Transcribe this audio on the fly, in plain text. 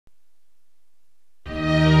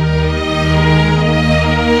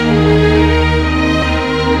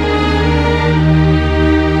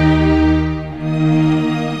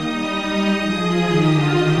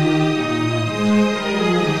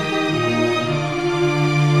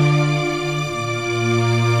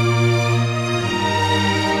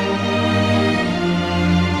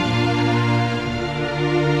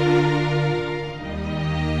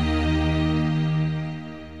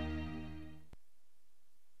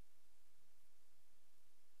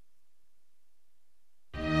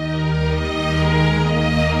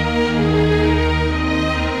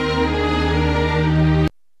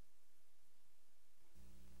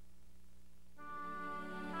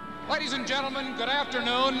gentlemen, good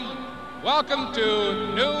afternoon. Welcome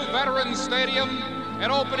to New Veterans Stadium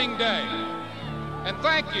at opening day. And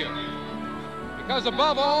thank you, because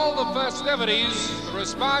above all the festivities, the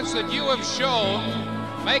response that you have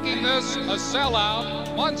shown, making this a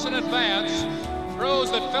sellout months in advance,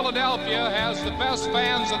 proves that Philadelphia has the best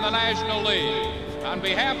fans in the National League. On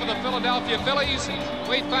behalf of the Philadelphia Phillies,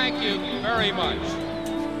 we thank you very much.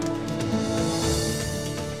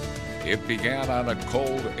 It began on a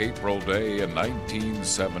cold April day in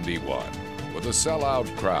 1971 with a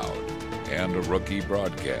sellout crowd and a rookie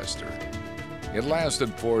broadcaster. It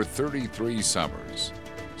lasted for 33 summers.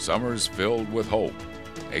 Summers filled with hope,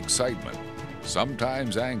 excitement,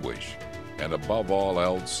 sometimes anguish, and above all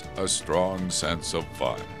else, a strong sense of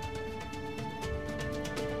fun.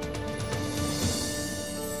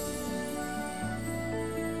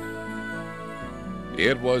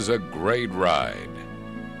 It was a great ride.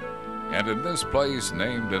 And in this place,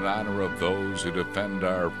 named in honor of those who defend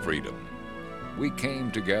our freedom, we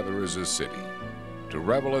came together as a city to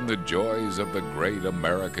revel in the joys of the great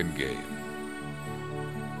American game.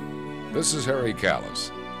 This is Harry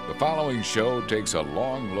Callis. The following show takes a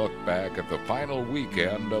long look back at the final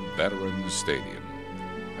weekend of Veterans Stadium,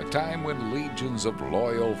 a time when legions of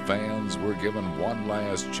loyal fans were given one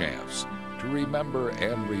last chance to remember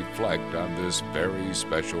and reflect on this very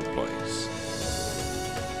special place.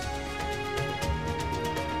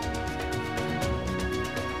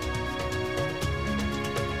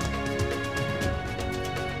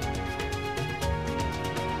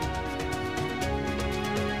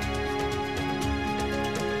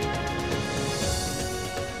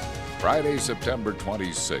 Friday, September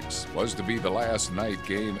 26th was to be the last night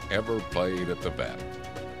game ever played at the Vet.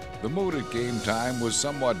 The mood at game time was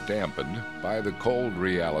somewhat dampened by the cold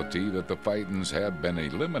reality that the Fightins had been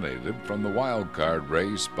eliminated from the wild card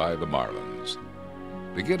race by the Marlins.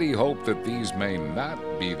 The giddy hope that these may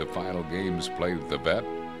not be the final games played at the Vet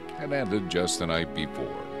had ended just the night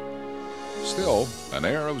before. Still, an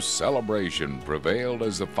air of celebration prevailed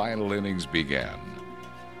as the final innings began.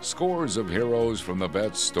 Scores of heroes from the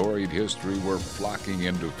Vet's storied history were flocking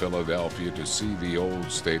into Philadelphia to see the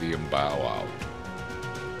old stadium bow out.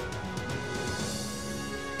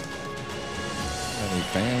 Many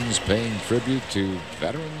fans paying tribute to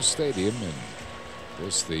Veterans Stadium in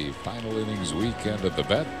this, the final innings weekend at the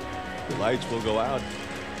Vet. The lights will go out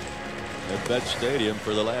at Vet Stadium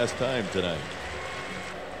for the last time tonight.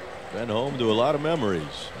 Been home to a lot of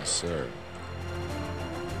memories. Yes, sir.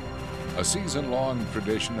 A season-long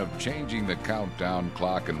tradition of changing the countdown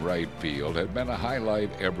clock in right field had been a highlight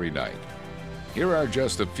every night. Here are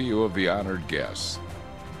just a few of the honored guests.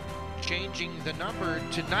 Changing the number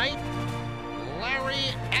tonight,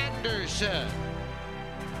 Larry Anderson.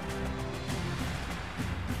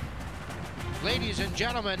 Ladies and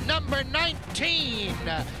gentlemen, number 19,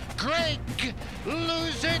 Greg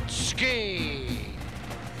Luzinski.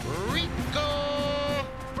 Rico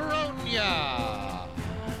Bronya.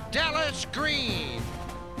 Dallas Green,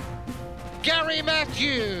 Gary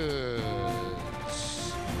Matthews,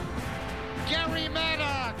 Gary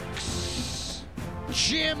Maddox,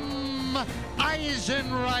 Jim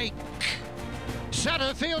Eisenreich,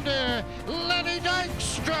 center fielder Lenny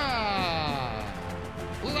Dykstra,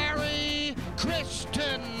 Larry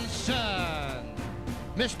Christensen,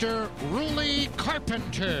 Mr. Ruley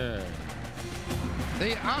Carpenter,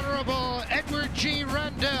 the Honorable Edward G.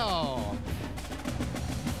 Randell.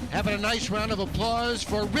 Having a nice round of applause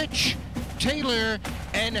for Rich Taylor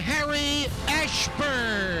and Harry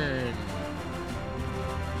Ashburn.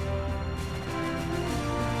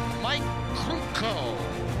 Mike Krukow.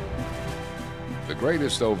 The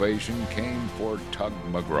greatest ovation came for Tug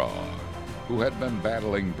McGraw, who had been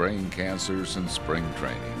battling brain cancer since spring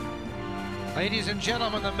training. Ladies and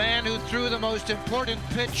gentlemen, the man who threw the most important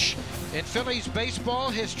pitch in Phillies baseball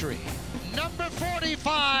history. Number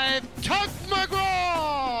 45, Tug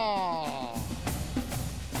McGraw.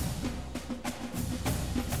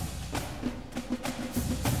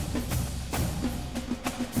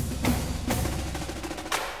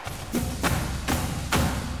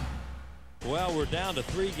 Well, we're down to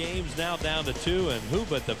 3 games, now down to 2, and who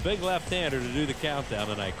but the big left-hander to do the countdown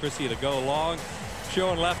tonight. Chrissy to go along,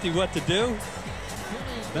 showing Lefty what to do.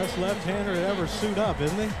 Best left-hander to ever suit up,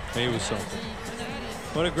 isn't he? He was something.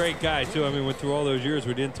 What a great guy, too. I mean, went through all those years,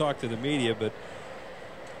 we didn't talk to the media, but,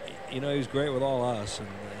 you know, he was great with all us, and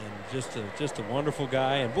just a wonderful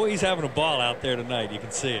guy. And, boy, he's having a ball out there tonight. You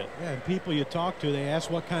can see it. Yeah, and people you talk to, they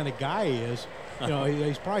ask what kind of guy he is. You know,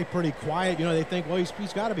 he's probably pretty quiet. You know, they think, well, he's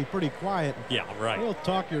got to be pretty quiet. Yeah, right. He'll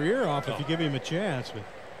talk your ear off if you give him a chance.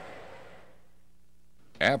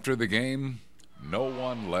 After the game, no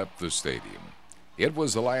one left the stadium. It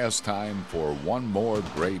was the last time for one more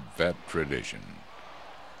great vet tradition.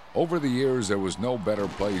 Over the years, there was no better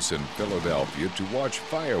place in Philadelphia to watch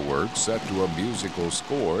fireworks set to a musical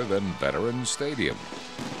score than Veterans Stadium.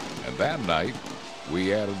 And that night,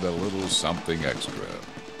 we added a little something extra.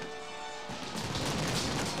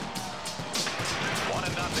 1-0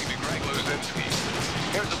 to Greg Luzinski.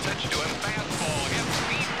 Here's a pitch to him, fastball, hit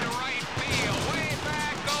deep to right field. Way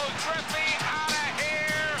back goes Griffey, out of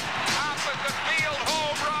here. Opposite field,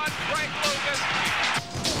 home run, Greg Luzinski.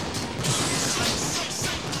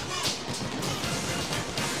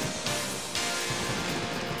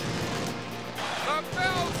 The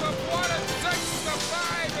Bills have won it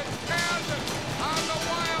 6-5 in Kansas on the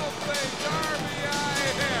Wild Things RBI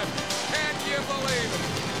hit. Can you believe it?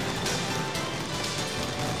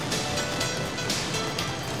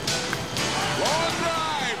 Long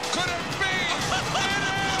drive. Could it be? It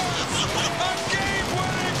is! A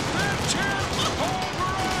game-winning pitch hit. Home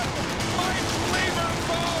run. Mike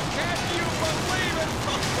Lieberthal. Can you believe it?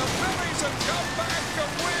 The Phillies have come back to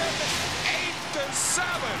win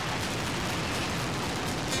 8-7.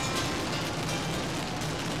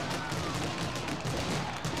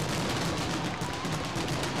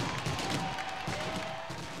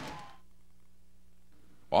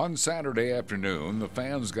 On Saturday afternoon, the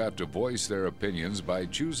fans got to voice their opinions by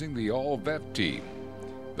choosing the all-vet team.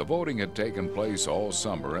 The voting had taken place all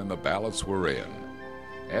summer and the ballots were in.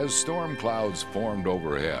 As storm clouds formed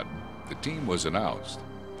overhead, the team was announced.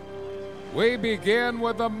 We begin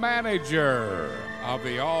with the manager of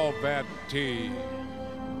the all-vet team.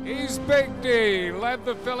 He's Big D, led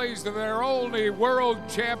the Phillies to their only world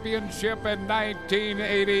championship in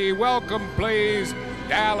 1980. Welcome, please,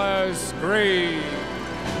 Dallas Green.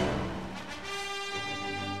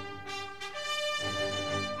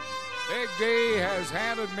 Big D has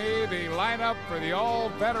handed me the lineup for the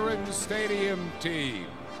All-Veterans Stadium team.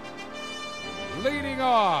 Leading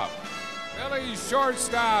off, Phillies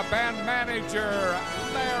shortstop and manager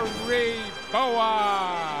Larry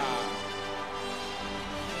Bowa.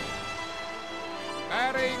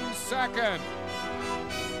 Batting second,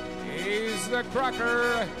 he's the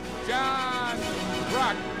Crucker, John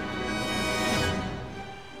Kruk.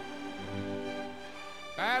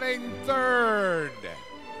 Batting third,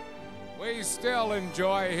 we still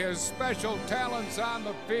enjoy his special talents on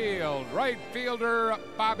the field, right fielder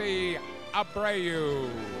Bobby Abreu.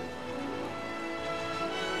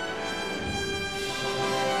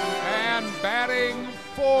 And batting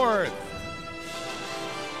fourth,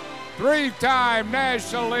 three-time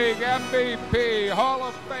National League MVP, Hall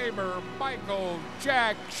of Famer Michael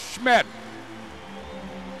Jack Schmidt.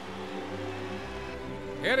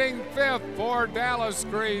 Hitting fifth for Dallas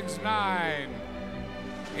Green's 9.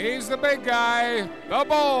 He's the big guy, the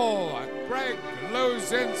Bull, Greg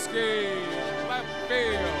Luzinski, left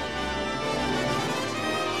field.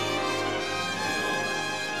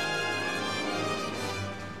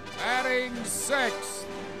 Batting sixth,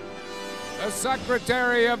 the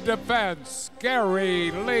Secretary of Defense,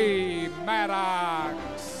 Gary Lee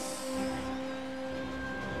Maddox.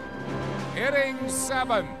 Hitting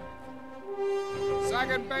seventh,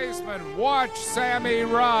 second baseman, watch Sammy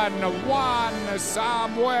run, Juan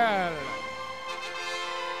Samuel.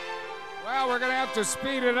 Well, we're going to have to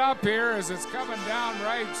speed it up here as it's coming down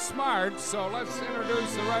right smart, so let's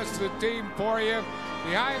introduce the rest of the team for you.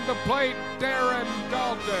 Behind the plate, Darren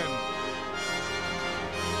Dalton.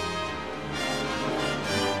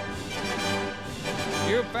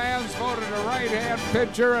 You fans voted a right-hand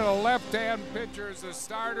pitcher and a left-hand pitcher as the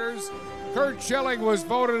starters. Kurt Schilling was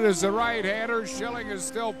voted as the right-hander. Schilling is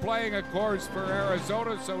still playing, of course, for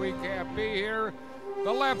Arizona, so he can't be here.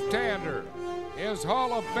 The left-hander is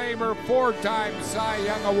Hall of Famer, four-time Cy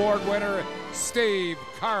Young Award winner, Steve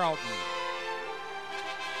Carlton.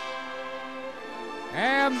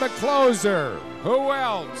 And the closer, who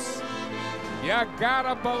else? You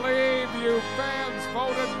gotta believe you fans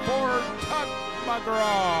voted for Tug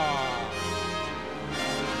McGraw.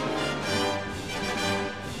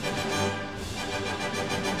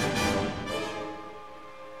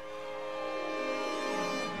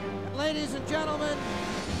 Ladies and gentlemen,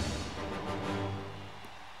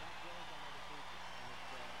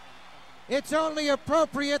 it's only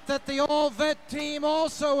appropriate that the all-vet team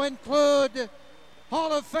also include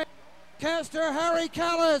Hall of Fame caster Harry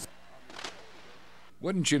Kalas.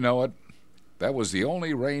 Wouldn't you know it? That was the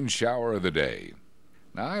only rain shower of the day.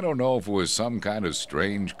 Now, I don't know if it was some kind of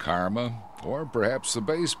strange karma, or perhaps the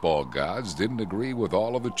baseball gods didn't agree with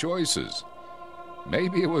all of the choices.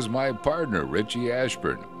 Maybe it was my partner, Richie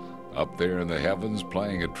Ashburn, up there in the heavens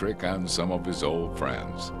playing a trick on some of his old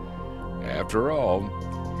friends. After all,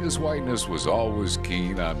 His whiteness was always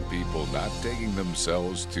keen on people not taking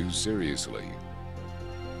themselves too seriously.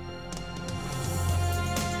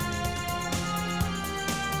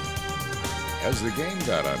 As the game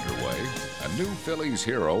got underway, a new Phillies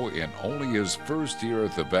hero in only his first year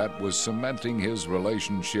at the Vet was cementing his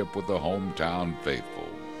relationship with the hometown faithful.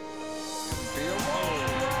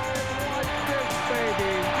 Watch this,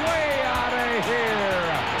 baby, way out of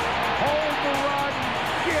here. Home run,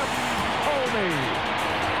 Jim Thome.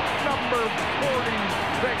 Number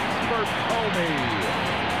 46 for Thome.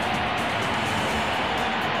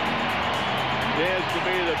 Chance to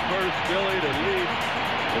be the first Philly to lead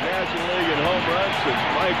the National League in home runs since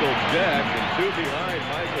Michael Jack, and 2 behind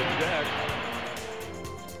Michael Jack.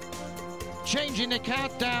 Changing the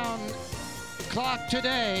countdown clock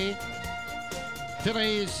today,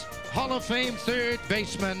 Phillies Hall of Fame third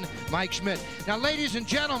baseman Mike Schmidt. Now, ladies and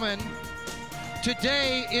gentlemen,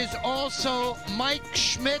 today is also Mike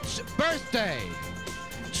Schmidt's birthday.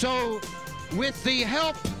 So, with the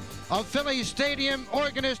help of Phillies Stadium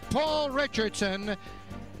organist Paul Richardson,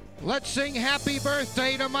 let's sing happy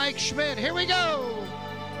birthday to Mike Schmidt. Here we go.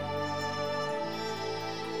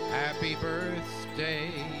 Happy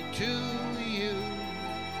birthday to you.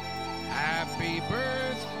 Happy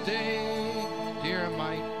birthday, dear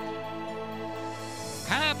Mike.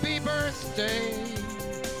 Happy birthday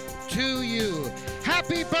to you.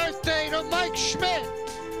 Happy birthday to Mike Schmidt.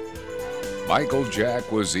 Michael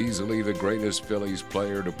Jack was easily the greatest Phillies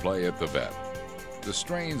player to play at the Vet. The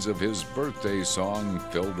strains of his birthday song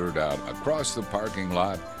filtered out across the parking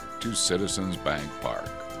lot to Citizens Bank Park,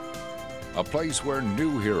 a place where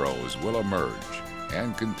new heroes will emerge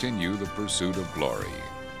and continue the pursuit of glory.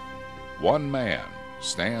 One man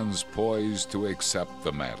stands poised to accept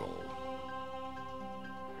the mantle.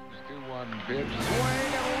 2-1 pitch,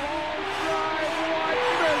 swing and a long drive. Watch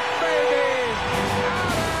this, baby.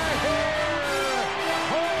 Out of here.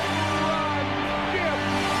 Home run, Jim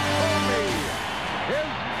Thome.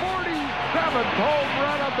 His 47th home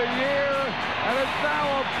run of the year, and it's now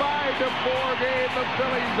a 5-4 game. The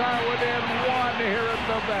Phillies are within 1 here at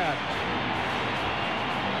the Vet.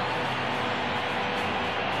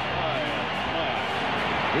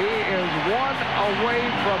 He is 1 away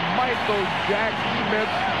from Michael Jack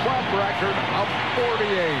Schmidt's club record of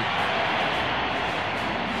 48.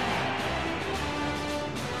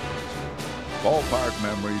 Ballpark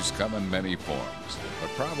memories come in many forms, but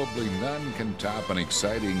probably none can top an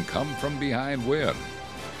exciting come-from-behind win.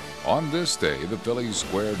 On this day, the Phillies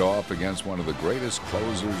squared off against one of the greatest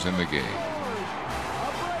closers in the game.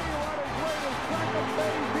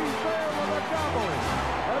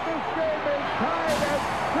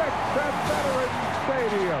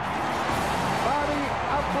 Bobby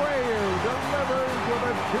Abreu delivers with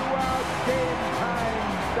a 2-out game-time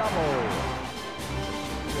double.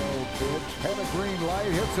 Low pitch, had a green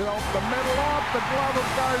light, hits it off the middle, off the glove of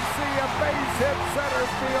Garcia, base hit, center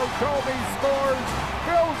field, Thome scores.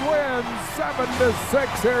 Phils wins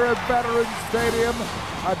 7-6 here at Veterans Stadium.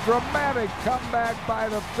 A dramatic comeback by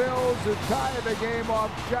the Phils to tie the game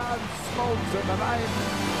off John Smoltz in the 9th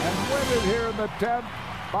and win it here in the 10th.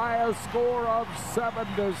 By a score of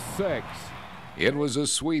 7-6. It was a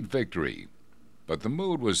sweet victory, but the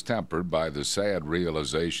mood was tempered by the sad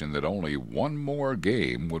realization that only one more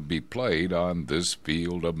game would be played on this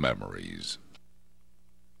field of memories.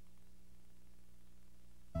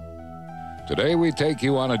 Today we take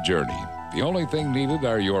you on a journey. The only thing needed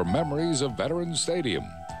are your memories of Veterans Stadium.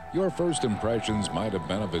 Your first impressions might have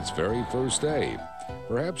been of its very first day.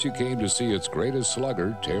 Perhaps you came to see its greatest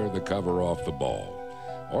slugger tear the cover off the ball,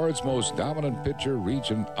 or its most dominant pitcher reach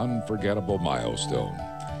an unforgettable milestone.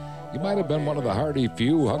 You might have been one of the hardy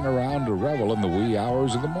few who hung around to revel in the wee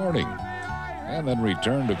hours of the morning, and then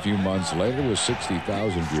returned a few months later with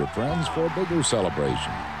 60,000 of your friends for a bigger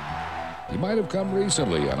celebration. You might have come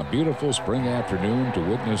recently on a beautiful spring afternoon to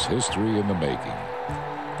witness history in the making,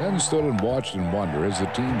 then stood and watched in wonder as the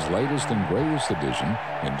team's latest and greatest addition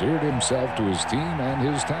endeared himself to his team and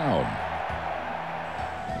his town.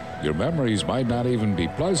 Your memories might not even be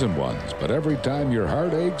pleasant ones, but every time your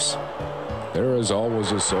heart aches, there is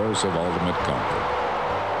always a source of ultimate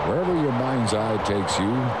comfort. Wherever your mind's eye takes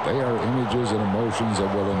you, they are images and emotions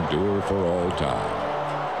that will endure for all time.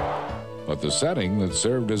 But the setting that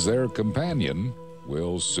served as their companion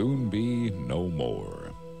will soon be no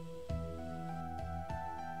more.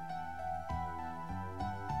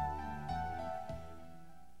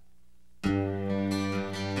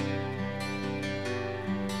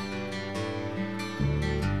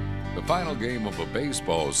 The final game of a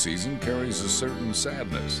baseball season carries a certain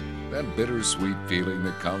sadness, that bittersweet feeling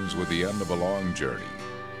that comes with the end of a long journey.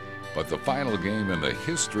 But the final game in the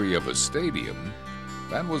history of a stadium,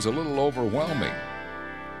 that was a little overwhelming.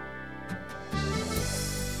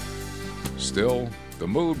 Still, the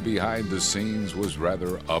mood behind the scenes was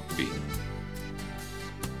rather upbeat.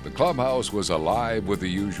 The clubhouse was alive with the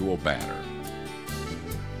usual banner.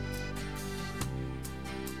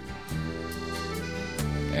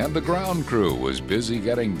 And the ground crew was busy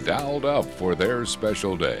getting dialed up for their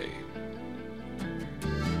special day.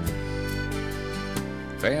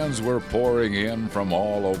 Fans were pouring in from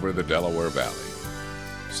all over the Delaware Valley.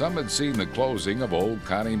 Some had seen the closing of old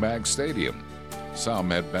Connie Mack Stadium.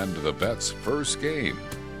 Some had been to the Vets' first game.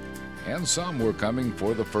 And some were coming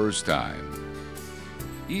for the first time.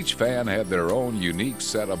 Each fan had their own unique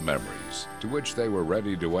set of memories, to which they were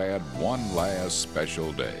ready to add one last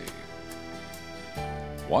special day.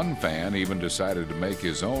 One fan even decided to make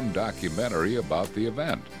his own documentary about the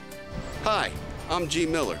event. Hi, I'm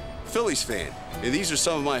Gene Miller, Phillies fan, and these are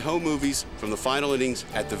some of my home movies from the final innings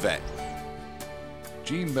at the Vet.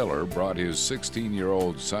 Gene Miller brought his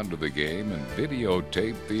 16-year-old son to the game and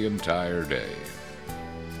videotaped the entire day.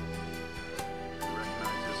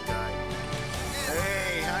 Recognize this guy?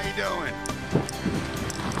 Hey, how you doing?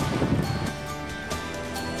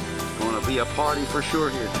 Going to be a party for sure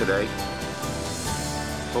here today.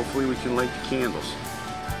 Hopefully we can light the candles.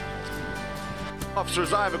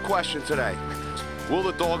 Officers, I have a question today. Will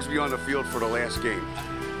the dogs be on the field for the last game?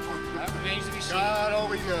 God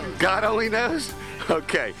only knows. God only knows?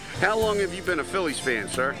 Okay. How long have you been a Phillies fan,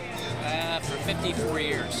 sir? For 54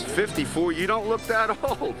 years. 54? You don't look that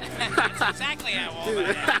old. That's exactly how old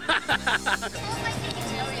I am.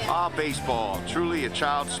 Ah, baseball. Truly a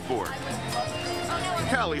child's sport.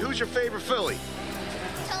 Kelly, who's your favorite Philly?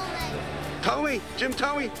 Tommy, Jim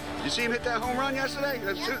Tommy. You see him hit that home run yesterday?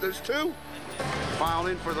 There's two.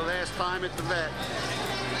 Filing in for the last time at the Vet.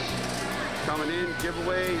 Coming in,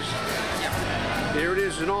 giveaways. Here it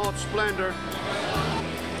is in all its splendor.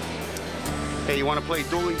 Hey, you want to play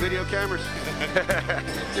dueling video cameras?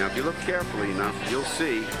 Now, if you look carefully enough, you'll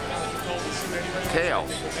see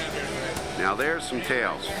tails. Now, there's some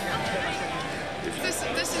tails. This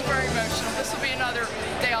is very emotional. This will be another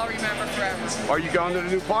day I'll remember forever. Are you going to the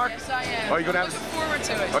new park? Yes, I am. Are you going to looking forward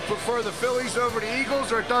to it. I prefer the Phillies over the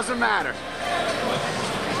Eagles, or it doesn't matter? The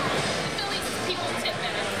Phillies people tip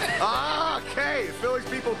better. Ah, okay. The Phillies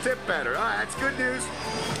people tip better. All right, that's good news.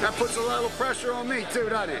 That puts a little pressure on me, too,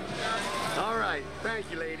 doesn't it? All right. Thank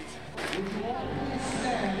you, ladies.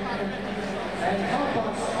 And help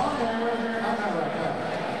us honor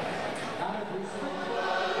America.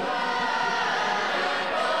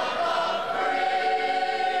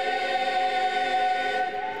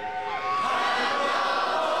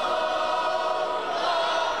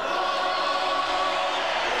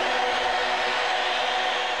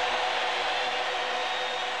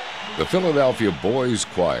 The Philadelphia Boys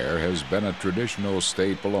Choir has been a traditional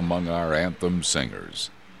staple among our anthem singers.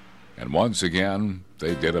 And once again,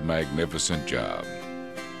 they did a magnificent job.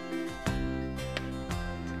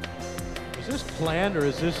 Is this planned, or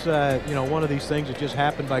is this, one of these things that just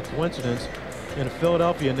happened by coincidence? And a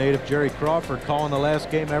Philadelphia native, Jerry Crawford, calling the last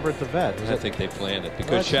game ever at the Vet. I think they planned it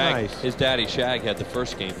because Shag, nice. His daddy Shag, had the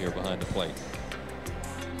first game here behind the plate.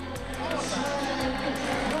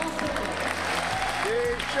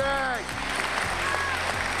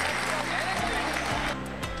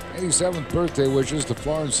 87th birthday wishes to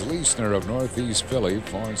Florence Leisner of Northeast Philly.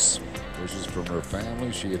 Florence wishes from her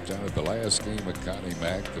family. She attended the last game at Connie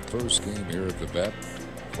Mack, the first game here at the Vet.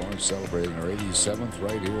 Florence celebrating her 87th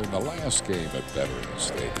right here in the last game at Veterans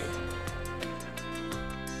Stadium.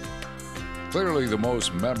 Clearly the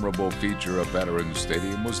most memorable feature of Veterans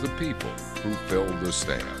Stadium was the people who filled the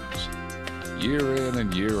stands. Year in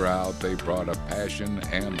and year out, they brought a passion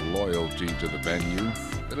and loyalty to the venue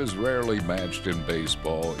that is rarely matched in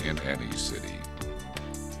baseball in any city.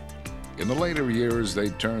 In the later years, they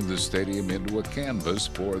turned the stadium into a canvas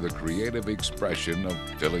for the creative expression of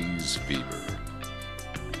Phillies fever.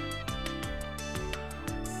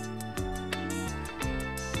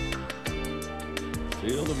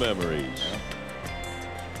 Feel the memories.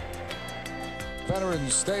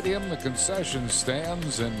 Veterans Stadium, the concession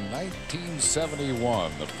stands in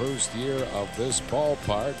 1971, the first year of this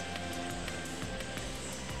ballpark.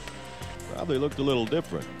 Probably looked a little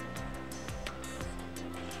different.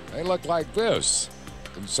 They look like this.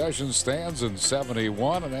 Concession stands in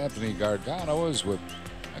 71, and Anthony Gargano is with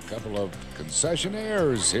a couple of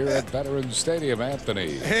concessionaires here at Veterans Stadium.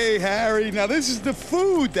 Anthony. Hey, Harry. Now, this is the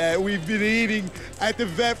food that we've been eating at the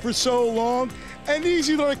Vet for so long, and these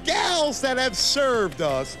are the gals that have served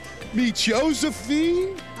us. meet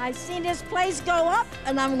Josephine. I've seen this place go up,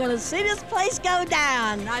 and I'm going to see this place go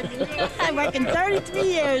down. I'm working 33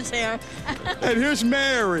 years here. And here's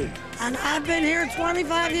Mary. And I've been here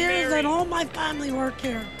 25 years, and all my family work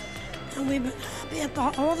here. And we've been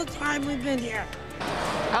happy all the time we've been here.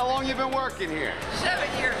 How long you been working here?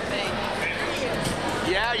 7 years, babe.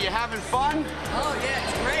 Yeah, you having fun? Oh, yeah,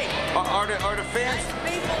 it's great. Are the fans?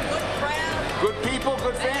 Nice people, good crowd. Good people,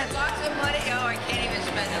 good fans? Lots of money. Oh, I can't even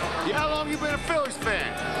spend it all. Yeah, how long you been a Phillies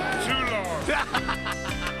fan? Too long.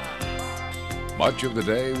 Much of the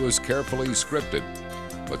day was carefully scripted,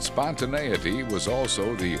 but spontaneity was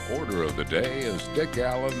also the order of the day as Dick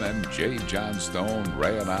Allen and Jay Johnstone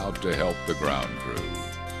ran out to help the ground crew.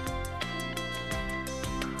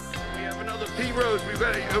 We have another Pete Rose.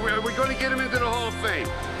 Are we going to get him into the Hall of Fame?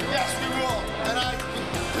 Yes, we will. And I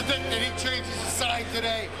predict that he changes his sign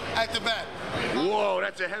today at the bat. Whoa,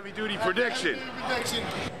 that's a heavy-duty prediction.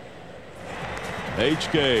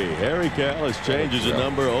 HK, Harry Callis changes a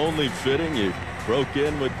number only fitting. You broke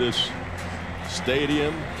in with this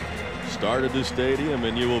stadium, started the stadium,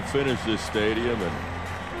 and you will finish this stadium. And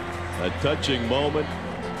a touching moment,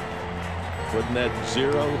 putting that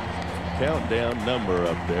 0 countdown number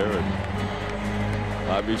up there. And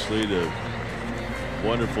obviously the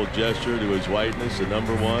wonderful gesture to his whiteness, the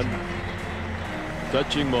number 1.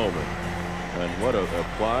 Touching moment. And what a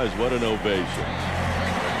applause, what an ovation.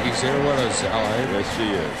 He's here with us, Al. Yes, he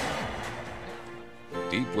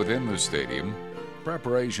is. Deep within the stadium,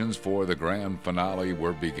 preparations for the grand finale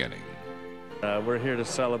were beginning. We're here to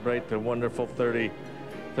celebrate the wonderful 3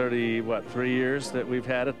 years that we've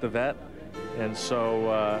had at the vet. And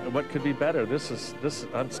so what could be better?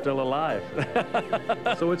 I'm still alive.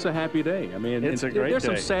 So it's a happy day. I mean, it's a great there's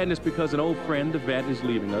day. Some sadness because an old friend, the vet, is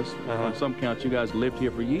leaving us. On some counts, you guys lived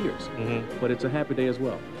here for years. But it's a happy day as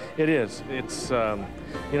well. It is. It's,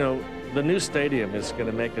 you know, the new stadium is going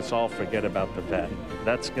to make us all forget about the vet.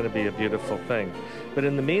 That's going to be a beautiful thing. But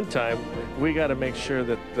in the meantime, we got to make sure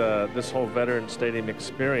that this whole Veteran Stadium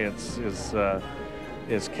experience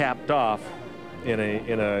is capped off in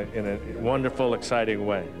a wonderful, exciting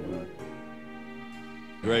way.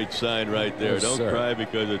 Great sign right there. Yes, Don't sir. cry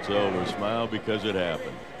because it's over. Smile because it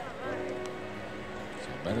happened.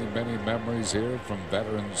 So many memories here from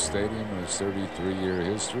Veterans Stadium in its 33-year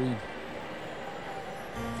history.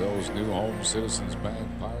 Phil's new home, Citizens Bank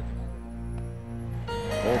Park.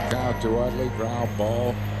 Full count to Utley, ground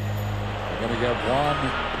ball. They're going to get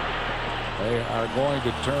one. They are going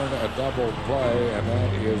to turn a double play, and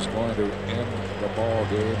that is going to end the ball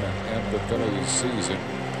game and end the Phillies season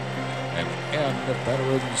and end the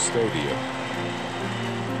Veterans Stadium.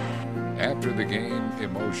 After the game,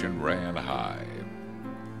 emotion ran high.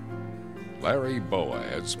 Larry Boa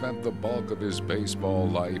had spent the bulk of his baseball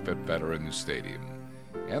life at Veterans Stadium,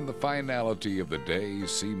 and the finality of the day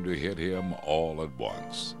seemed to hit him all at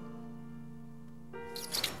once.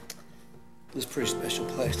 This is a pretty special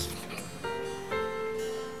place.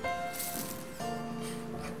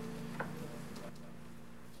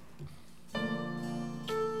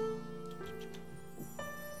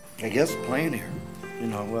 I guess playing here, you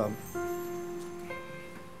know,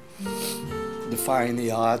 defying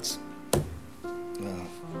the odds,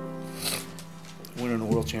 winning a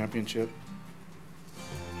world championship,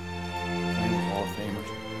 playing with Hall of Famers,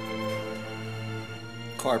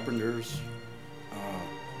 Carpenters,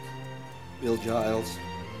 Bill Giles,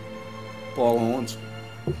 Paul Owens,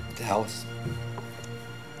 Dallas,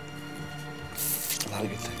 a lot of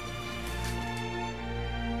good things.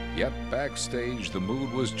 Yet backstage, the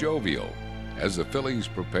mood was jovial as the Phillies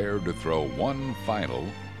prepared to throw one final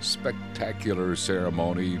spectacular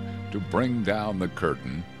ceremony to bring down the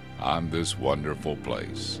curtain on this wonderful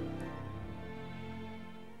place.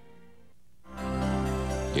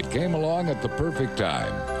 It came along at the perfect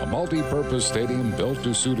time, a multi-purpose stadium built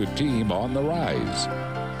to suit a team on the rise.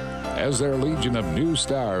 As their legion of new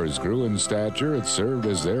stars grew in stature, it served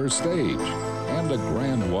as their stage, and a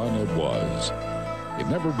grand one it was. It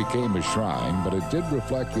never became a shrine, but it did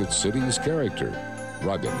reflect its city's character.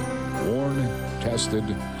 Rugged, worn, tested,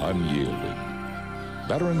 unyielding.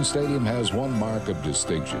 Veterans Stadium has one mark of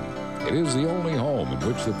distinction. It is the only home in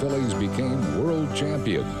which the Phillies became world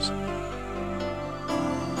champions.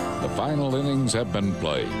 The final innings have been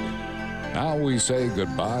played. Now we say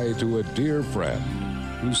goodbye to a dear friend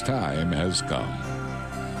whose time has come.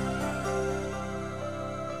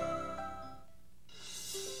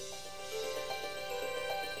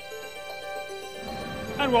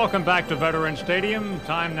 And welcome back to Veterans Stadium.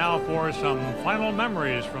 Time now for some final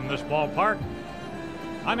memories from this ballpark.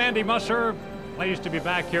 I'm Andy Musser. Pleased to be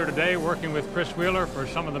back here today working with Chris Wheeler for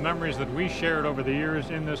some of the memories that we shared over the years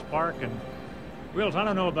in this park. And Wheels, I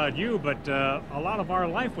don't know about you, but a lot of our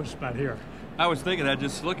life was spent here. I was thinking that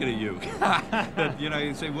just looking at you. That, you know,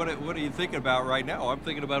 you say, what are you thinking about right now? I'm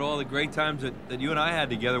thinking about all the great times that you and I had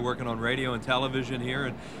together working on radio and television here,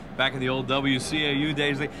 and back in the old WCAU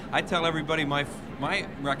days. I tell everybody my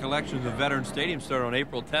recollections of Veterans Stadium started on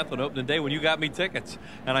April 10th on opening day when you got me tickets.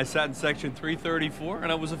 And I sat in section 334,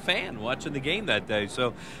 and I was a fan watching the game that day.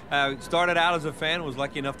 So started out as a fan, was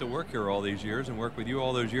lucky enough to work here all these years and work with you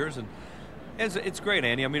all those years. And it's great,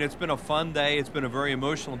 Andy. I mean, it's been a fun day. It's been a very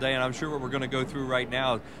emotional day, and I'm sure what we're going to go through right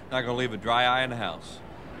now is not going to leave a dry eye in the house.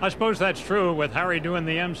 I suppose that's true. With Harry doing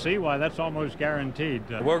the MC, why, that's almost guaranteed.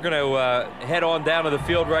 We're going to head on down to the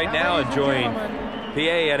field right now and join PA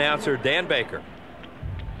announcer Dan Baker.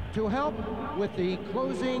 To help with the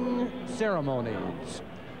closing ceremonies,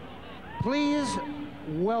 please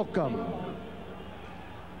welcome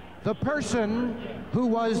the person who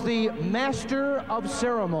was the master of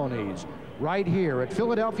ceremonies right here at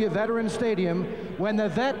Philadelphia Veterans Stadium when the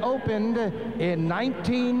Vet opened in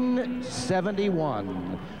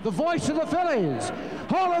 1971. The voice of the Phillies,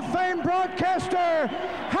 Hall of Fame broadcaster,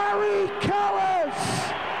 Harry Kalas.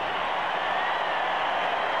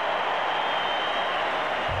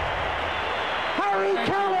 Harry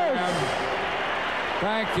Kalas.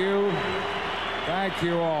 Thank you. Thank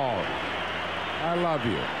you all. I love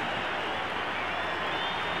you.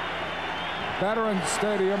 Veterans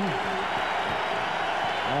Stadium.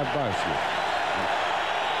 God bless you.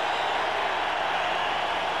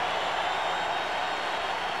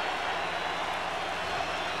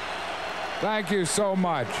 Thank you so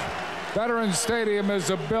much. Veterans Stadium is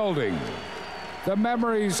a building. The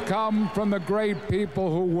memories come from the great people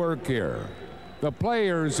who work here, the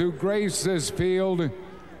players who grace this field,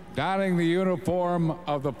 donning the uniform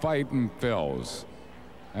of the Fightin' Phils.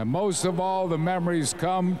 And most of all, the memories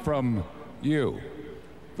come from you,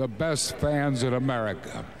 the best fans in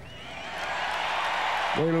America.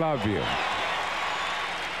 We love you.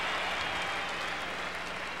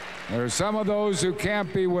 There are some of those who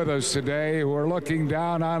can't be with us today who are looking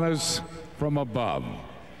down on us from above.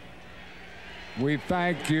 We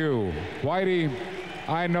thank you. Whitey,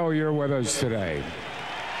 I know you're with us today.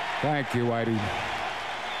 Thank you, Whitey.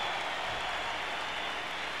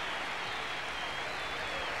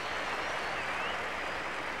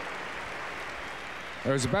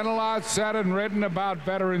 There's been a lot said and written about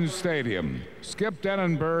Veterans Stadium. Skip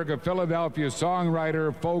Denenberg, a Philadelphia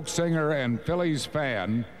songwriter, folk singer, and Phillies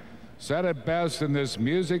fan, said it best in this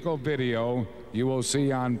musical video you will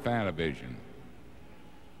see on Fanavision.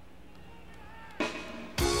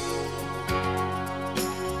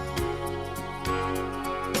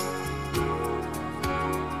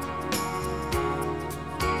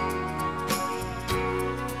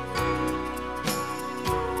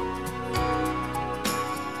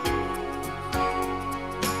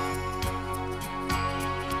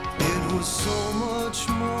 So much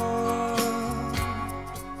more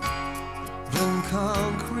than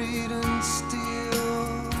concrete and steel.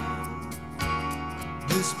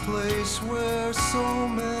 This place where so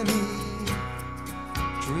many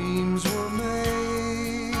dreams were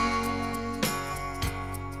made.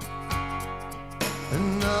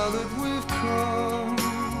 And now that we've come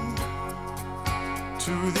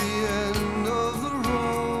to the end of the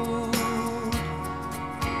road,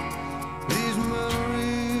 these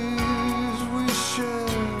memories we share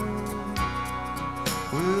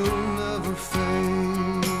will never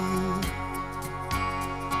fade.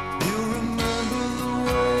 You'll remember the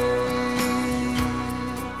way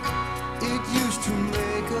it used to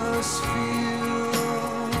make us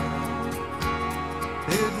feel.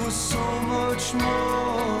 It was so much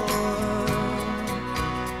more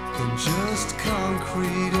than just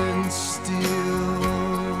concrete and steel.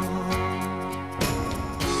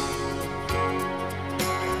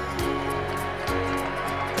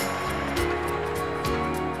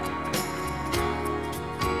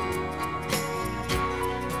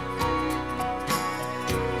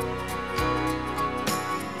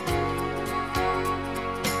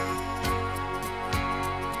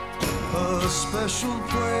 A special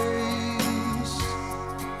place,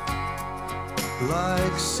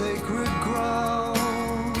 like sacred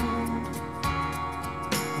ground,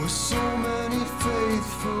 where so many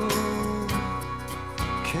faithful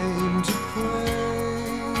came to pray.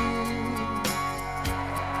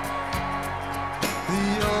 The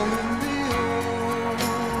young and the old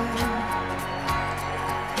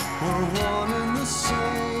were one and the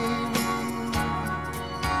same.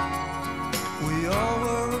 We all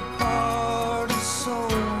were a part of so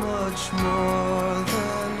much more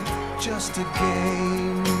than just a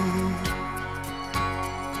game.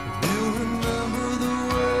 We'll remember the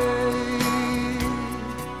way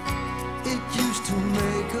it used to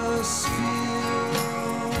make us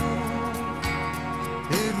feel.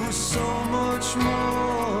 It was so much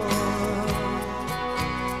more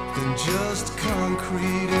than just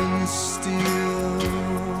concrete and steel.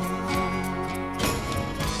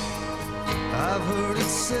 I've heard it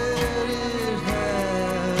said it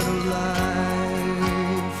had a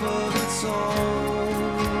life of its own.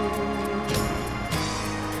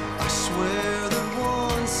 I swear that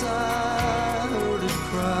once I heard it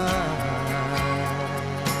cry.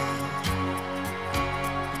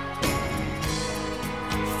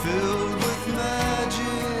 Filled with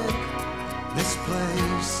magic, this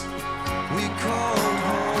place we called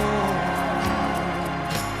home.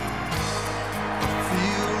 A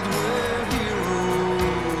field where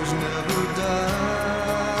heroes never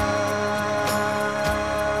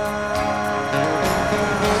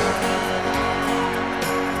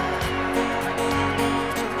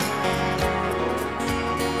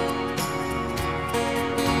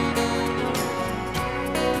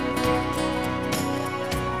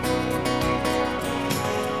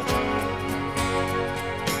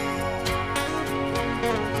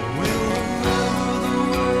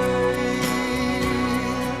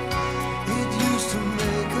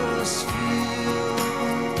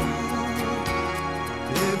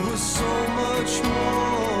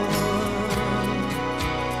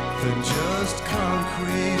just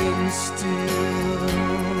concrete and steel.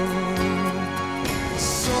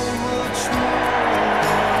 So much more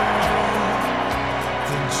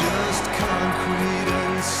than just concrete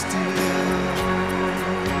and steel.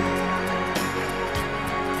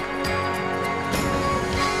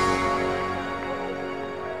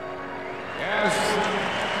 Yes,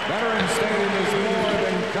 Veterans Stadium is more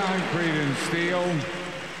than concrete and steel.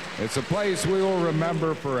 It's a place we will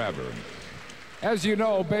remember forever. As you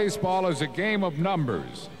know, baseball is a game of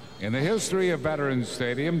numbers. In the history of Veterans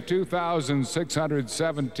Stadium,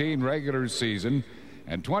 2,617 regular season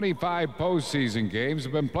and 25 postseason games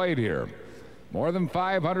have been played here. More than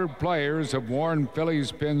 500 players have worn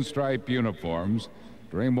Phillies pinstripe uniforms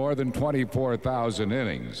during more than 24,000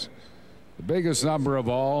 innings. The biggest number of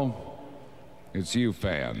all, it's you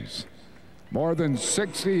fans. More than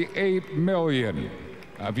 68 million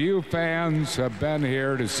of you fans have been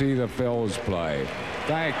here to see the Phils play.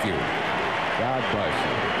 Thank you. God bless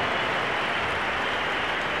you.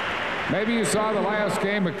 Maybe you saw the last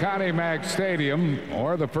game at Connie Mack Stadium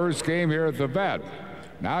or the first game here at the Vet.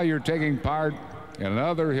 Now you're taking part in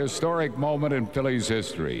another historic moment in Phillies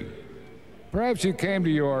history. Perhaps you came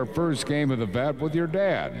to your first game of the Vet with your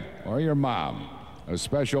dad or your mom, a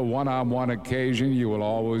special one-on-one occasion you will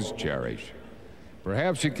always cherish.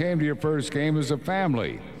 Perhaps you came to your first game as a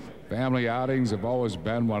family. Family outings have always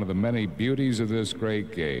been one of the many beauties of this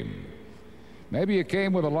great game. Maybe you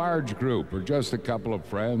came with a large group or just a couple of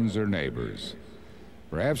friends or neighbors.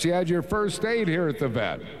 Perhaps you had your first date here at the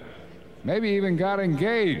Vet. Maybe even got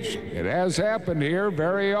engaged. It has happened here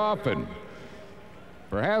very often.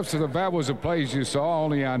 Perhaps the Vet was a place you saw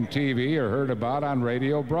only on TV or heard about on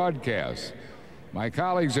radio broadcasts. My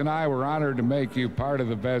colleagues and I were honored to make you part of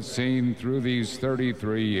the Vet scene through these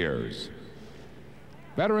 33 years.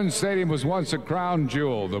 Veterans Stadium was once a crown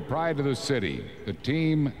jewel, the pride of the city, the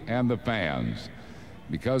team, and the fans.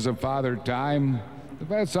 Because of Father Time, the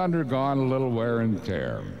Vet's undergone a little wear and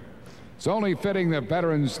tear. It's only fitting that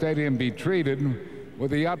Veterans Stadium be treated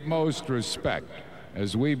with the utmost respect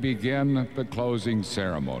as we begin the closing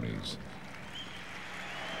ceremonies.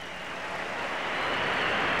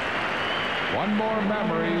 One more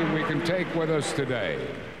memory we can take with us today.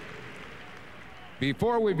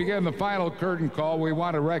 Before we begin the final curtain call, we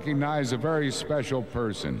want to recognize a very special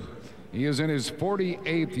person. He is in his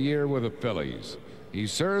 48th year with the Phillies. He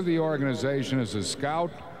served the organization as a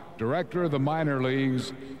scout, director of the minor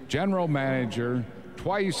leagues, general manager,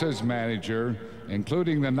 twice as manager,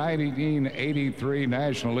 including the 1983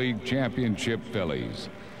 National League Championship Phillies.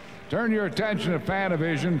 Turn your attention to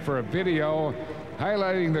Fanavision for a video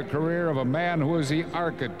highlighting the career of a man who was the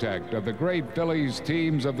architect of the great Phillies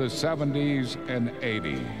teams of the 70s and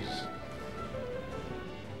 80s.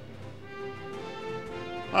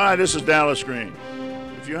 Hi, this is Dallas Green.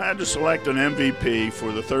 If you had to select an MVP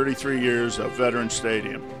for the 33 years of Veterans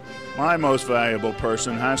Stadium, my most valuable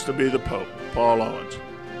person has to be the Pope, Paul Owens.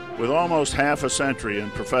 With almost half a century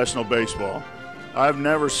in professional baseball, I've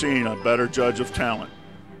never seen a better judge of talent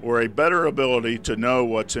or a better ability to know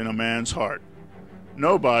what's in a man's heart.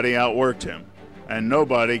 Nobody outworked him, and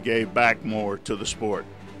nobody gave back more to the sport.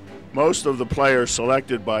 Most of the players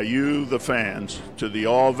selected by you, the fans, to the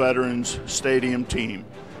All Veterans Stadium team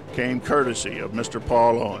came courtesy of Mr.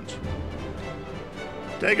 Paul Owens.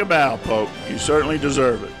 Take a bow, Pope. You certainly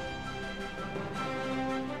deserve it.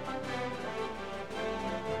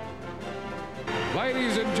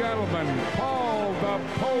 Ladies and gentlemen, Paul the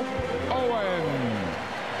Pope Owens.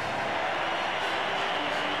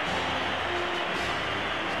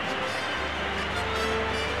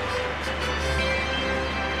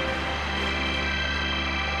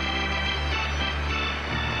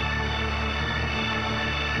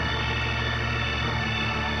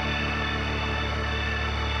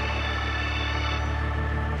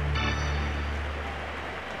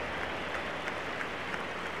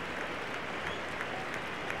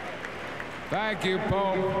 Thank you,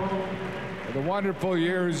 Pope, for the wonderful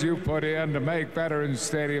years you put in to make Veterans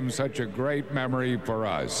Stadium such a great memory for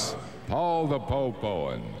us. Paul the Pope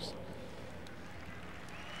Owens.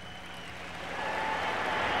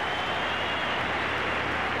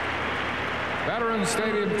 Veterans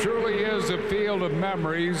Stadium truly is a field of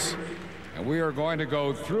memories, and we are going to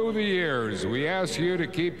go through the years. We ask you to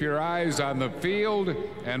keep your eyes on the field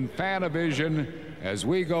and Fanavision as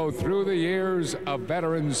we go through the years of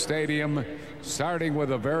Veterans Stadium, starting with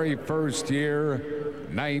the very first year,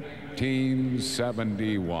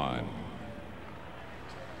 1971.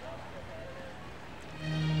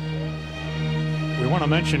 We want to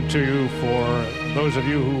mention to you, for those of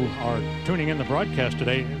you who are tuning in the broadcast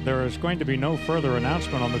today, there is going to be no further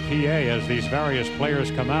announcement on the PA as these various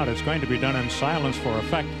players come out. It's going to be done in silence for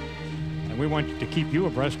effect, and we want to keep you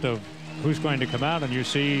abreast of who's going to come out. And you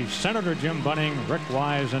see Senator Jim Bunning, Rick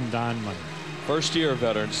Wise, and Don Money. First year of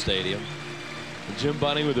Veterans Stadium. Jim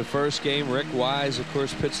Bunning with the first game. Rick Wise, of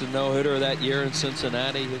course, pitched the no-hitter that year in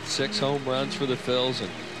Cincinnati, hit 6 home runs for the Phils,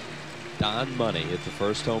 and Don Money hit the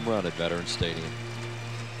first home run at Veterans Stadium.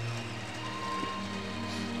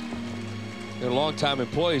 Their longtime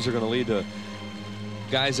employees are going to lead the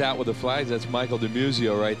guys out with the flags. That's Michael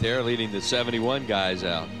DeMuzio right there, leading the 71 guys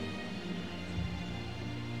out.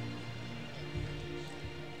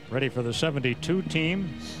 Ready for the 72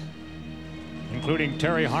 team, including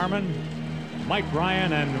Terry Harmon, Mike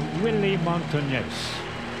Ryan, and Willie Montañez.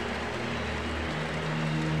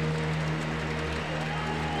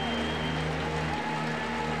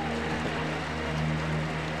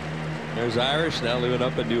 There's Irish, now living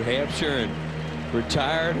up in New Hampshire and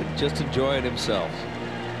retired and just enjoying himself.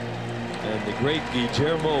 And the great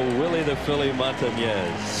Guillermo Willie the Philly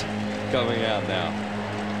Montañez coming out now.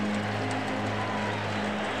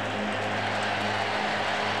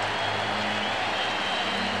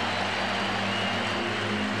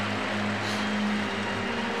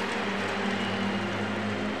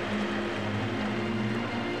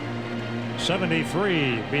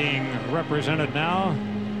 '73 being represented now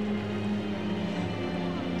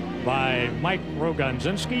by Mike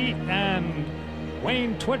Rogonzinski and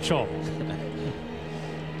Wayne Twitchell.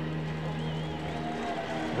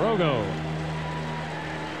 Rogo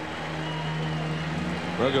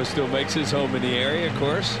still makes his home in the area, of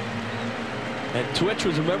course. And Twitch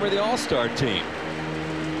was a member of the All-Star team.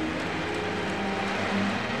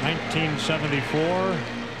 1974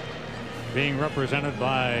 being represented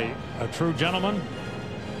by a true gentleman,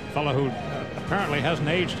 a fellow who apparently hasn't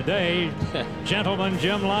aged today, Gentleman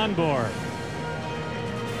Jim Lonborg.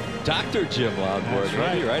 Dr. Jim Lonborg. That's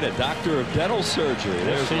right. Right, a doctor of dental surgery.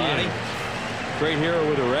 Yes, There's Lonnie. Great hero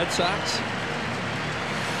with the Red Sox.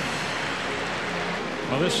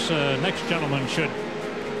 Well, this next gentleman should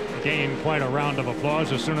gain quite a round of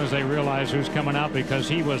applause as soon as they realize who's coming out, because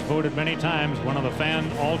he was voted many times one of the fan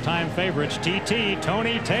all-time favorites, TT,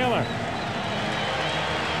 Tony Taylor.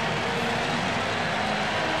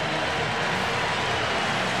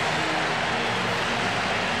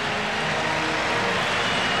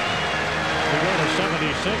 We go to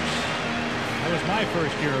 76. That was my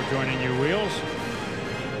first year of joining you, Wheels.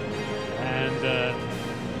 And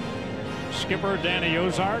skipper Danny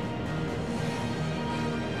Ozark.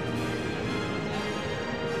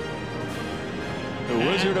 The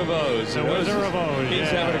Wizard of Oz. The Wizard of Oz. He's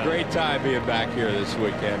having a great time being back here this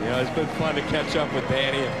weekend. You know, it's been fun to catch up with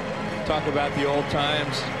Danny and talk about the old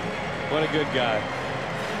times. What a good guy.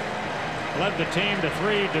 Led the team to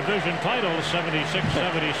 3 division titles, 76,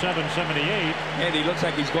 77, 78. And he looks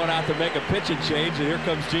like he's going out to make a pitching change, and here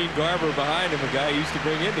comes Gene Garber behind him, a guy he used to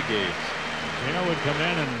bring into games. Gino would come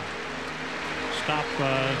in and stop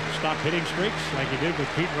hitting streaks like he did with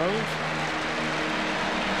Pete Rose.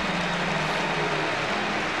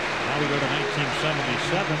 Now we go to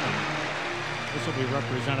 1977. This will be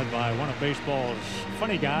represented by one of baseball's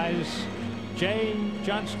funny guys, Jay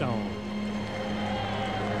Johnstone.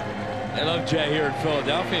 I love Jay here in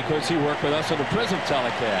Philadelphia. Of course, he worked with us on the Prism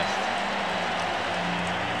telecast.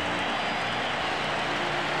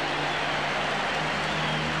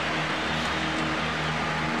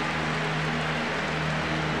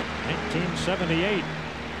 '78.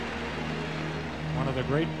 One of the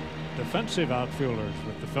great defensive outfielders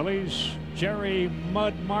with the Phillies, Jerry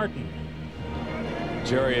Mud Martin.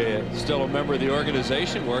 Jerry, still a member of the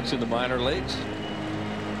organization, works in the minor leagues.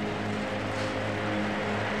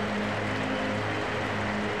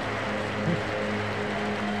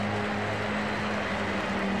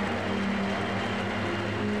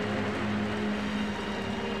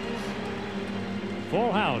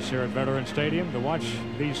 Full house here at Veterans Stadium to watch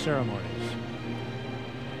these ceremonies.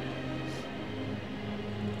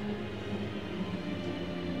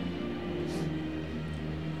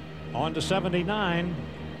 On to 79.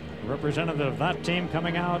 Representative of that team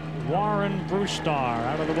coming out, Warren Brewstar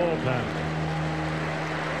out of the bullpen.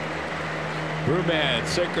 Brewman,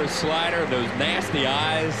 sinker, slider, those nasty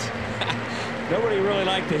eyes. Nobody really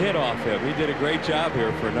liked to hit off him. He did a great job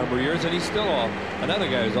here for a number of years, and he's still another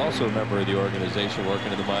guy who's also a member of the organization working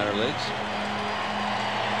in the minor leagues.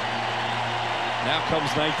 Now comes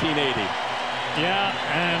 1980. Yeah,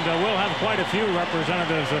 and we'll have quite a few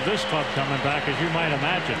representatives of this club coming back, as you might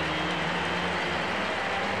imagine.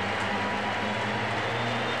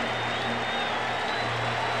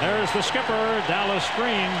 There's the skipper, Dallas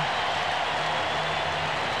Green.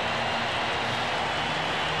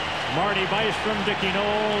 Marty Bystrom, Dickie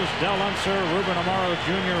Knowles, Del Unser, Ruben Amaro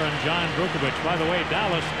Jr., and John Vukovich. By the way,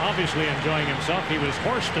 Dallas obviously enjoying himself. He was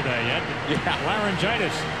hoarse today, yet. Yeah.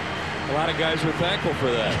 Laryngitis. A lot of guys were thankful for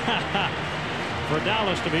that. For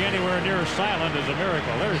Dallas to be anywhere near silent is a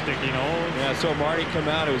miracle. There's Dickie Knowles. Yeah, so Marty come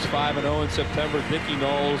out. It was 5-0 in September. Dickie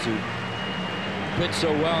Knowles, who pitched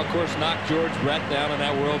so well, of course, knocked George Brett down in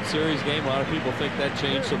that World Series game. A lot of people think that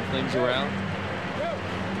changed some things around.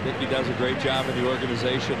 Dickie does a great job in the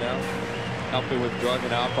organization now, helping with drug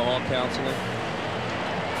and alcohol counseling.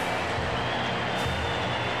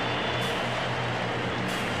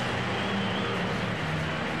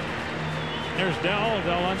 There's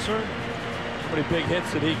Del Unser. How many big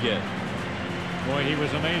hits did he get? Boy, he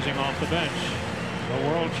was amazing off the bench. The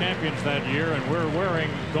world champions that year, and we're wearing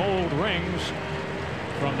gold rings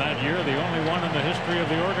from that year, the only one in the history of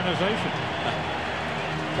the organization.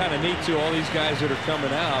 Kind of neat too. All these guys that are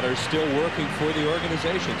coming out are still working for the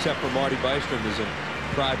organization, except for Marty Bystrom is in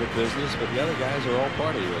private business, but the other guys are all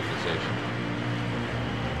part of the organization.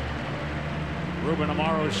 Ruben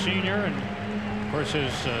Amaro Sr. and of course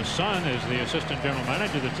his son is the assistant general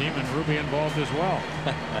manager of the team, and Ruby involved as well.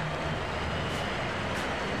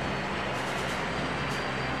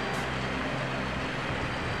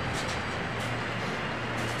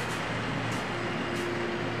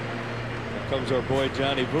 Comes our boy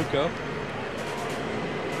Johnny Vuko.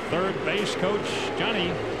 Third base coach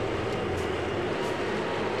Johnny.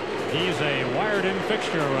 He's a wired-in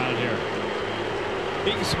fixture around here.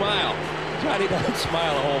 He can smile. Johnny doesn't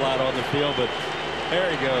smile a whole lot on the field, but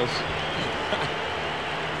there he goes.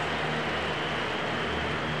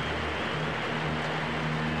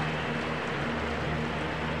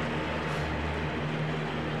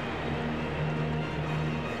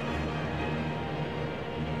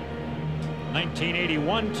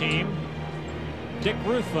 '81 team. Dick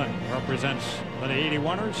Ruthven represents the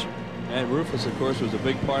 81ers. And Rufus, of course, was a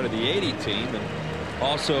big part of the 80 team, and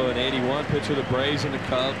also in '81 pitched for the Braves and the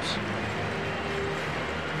Cubs.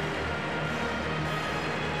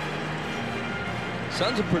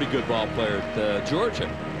 Son's a pretty good ball player at Georgia.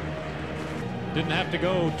 Didn't have to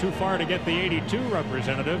go too far to get the '82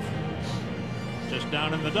 representative. Just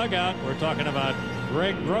down in the dugout, we're talking about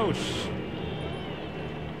Greg Gross.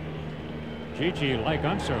 Gigi, like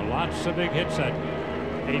Unser, lots of big hits at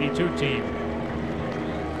 '82 team.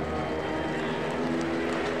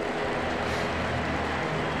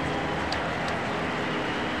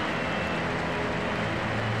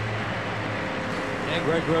 And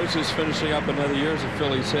Greg Gross is finishing up another year as a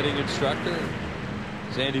Phillies hitting instructor.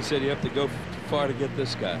 As Andy said, you have to go too far to get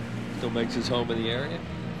this guy. Still makes his home in the area.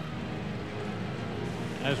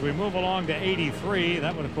 As we move along to '83,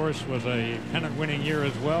 that one, of course, was a pennant-winning year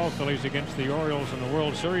as well. Phillies against the Orioles in the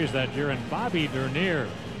World Series that year, and Bobby Dernier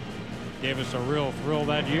gave us a real thrill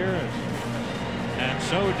that year. And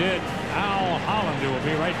so did Al Holland, who will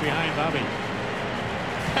be right behind Bobby.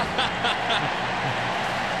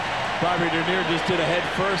 Bobby Dernier just did a head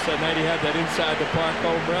first that night. He had that inside the park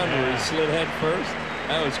home run where he slid head first.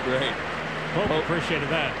 That was great. Hope appreciated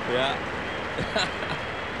that. Yeah.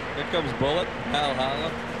 Here comes Bullet, Al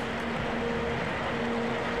Holland.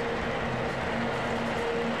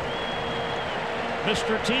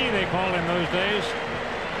 Mr. T, they called him those days.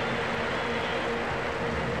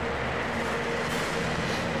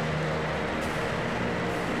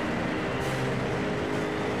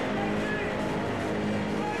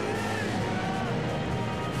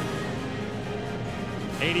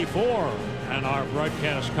 '84, and our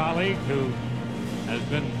broadcast colleague, who has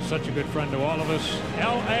been such a good friend to all of us,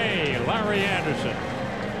 L.A. Larry Anderson.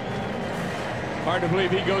 Hard to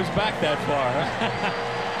believe he goes back that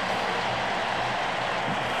far.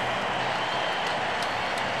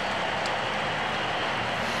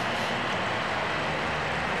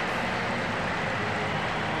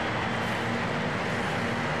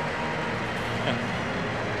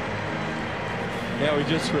 Yeah, we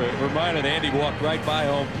just reminded Andy walked right by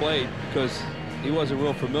home plate because he wasn't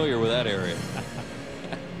real familiar with that area.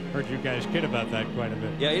 Heard you guys kid about that quite a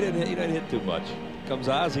bit. Yeah, he didn't hit too much. Comes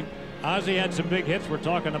Ozzie. Ozzie had some big hits. We're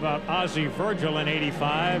talking about Ozzie Virgil in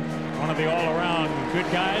 '85, one of the all-around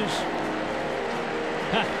good guys.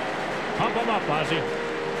 Pump him up, Ozzie.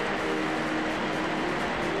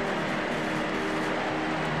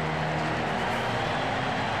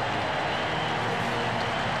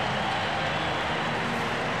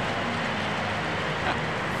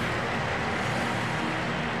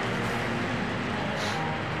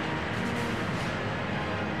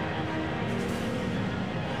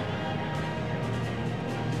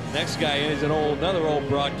 Next guy is another old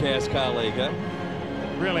broadcast colleague, huh?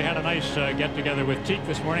 Really had a nice get-together with Teak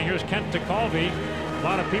this morning. Here's Kent DeCalvey. A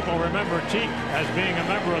lot of people remember Teak as being a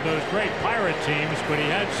member of those great Pirate teams, but he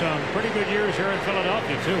had some pretty good years here in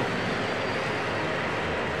Philadelphia, too.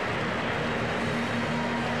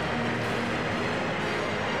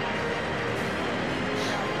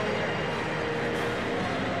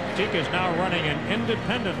 Teak is now running an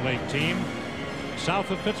independent league team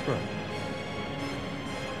south of Pittsburgh.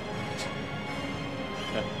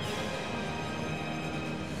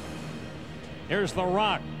 Here's the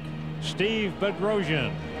Rock, Steve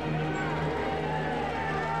Bedrosian.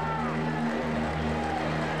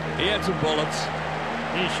 He had some bullets.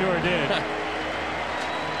 He sure did.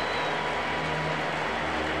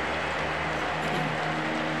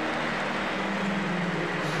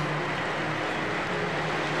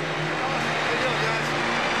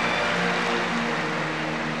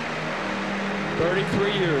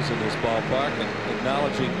 Years in this ballpark, and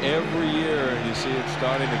acknowledging every year, and you see it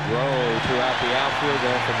starting to grow throughout the outfield,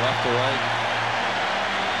 going from left to right.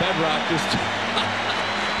 Bedrock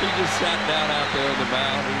he just sat down out there on the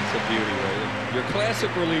mound. He's a beauty, right? Your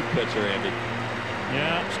classic relief pitcher, Andy.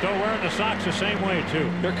 Yeah, still wearing the socks the same way too.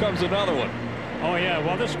 Here comes another one. Oh yeah,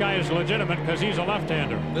 well this guy is legitimate because he's a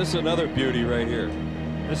left-hander. This is another beauty right here.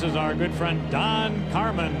 This is our good friend Don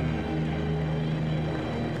Carmen.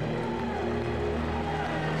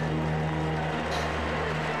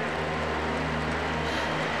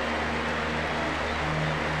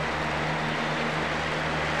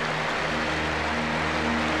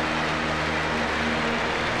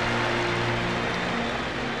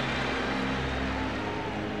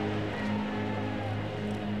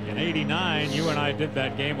 '89, you and I did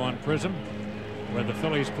that game on Prism where the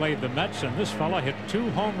Phillies played the Mets, and this fella hit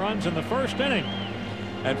 2 home runs in the first inning.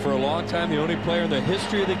 And for a long time, the only player in the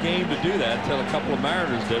history of the game to do that, until a couple of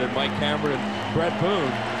Mariners did it, Mike Cameron and Brett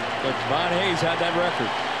Boone. But Von Hayes had that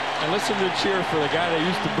record. And listen to the cheer for the guy they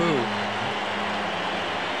used to boo.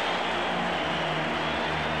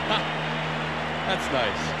 That's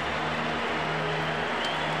nice.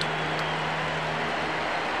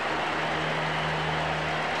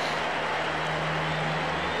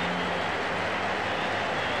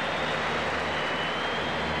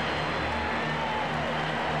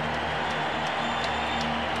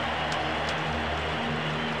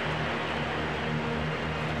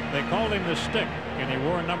 They called him the Stick, and he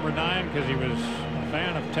wore number 9 because he was a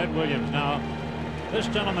fan of Ted Williams. Now, this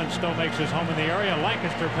gentleman still makes his home in the area.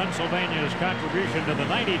 Lancaster, Pennsylvania's contribution to the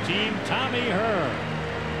 '90 team, Tommy Herr.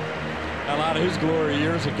 A lot of his glory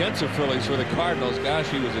years against the Phillies for the Cardinals. Gosh,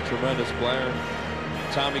 he was a tremendous player.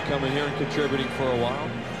 Tommy coming here and contributing for a while.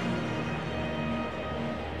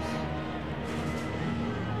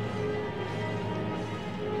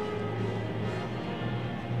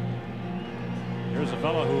 Here's a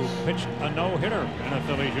fellow who pitched a no-hitter in a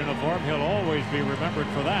Phillies uniform. He'll always be remembered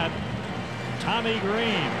for that. Tommy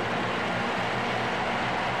Green.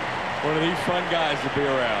 One of these fun guys to be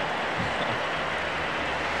around.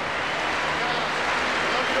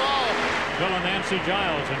 Bill and Nancy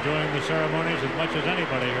Giles enjoying the ceremonies as much as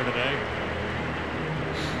anybody here today.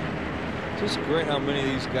 Just great how many of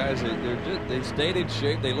these guys, they stayed in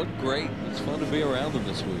shape. They look great. It's fun to be around them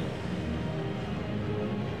this week.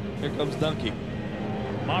 Here comes Dunky.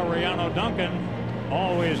 Mariano Duncan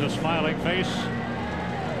always a smiling face.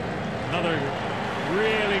 Another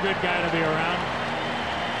really good guy to be around.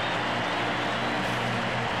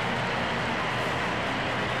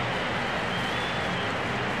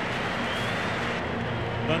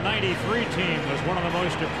 The 93 team was one of the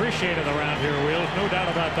most appreciated around here, Wheels. No doubt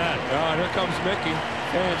about that. Oh, here comes Mickey.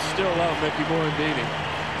 Fans still love Mickey Morandini.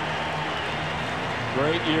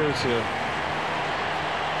 Great years here.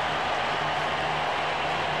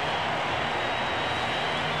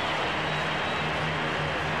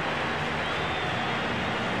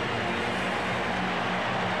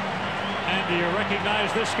 And do you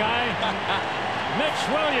recognize this guy? Mitch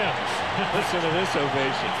Williams. Listen to this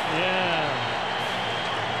ovation. Yeah.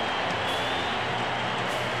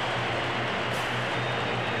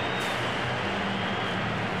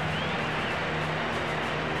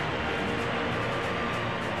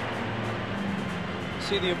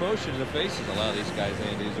 See the emotion in the faces a lot of these guys,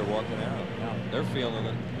 Andy, as they're walking out. Yeah. They're feeling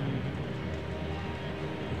it.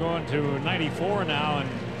 Going to 94 now, and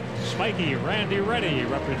Spiky Randy Reddy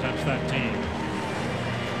represents that team.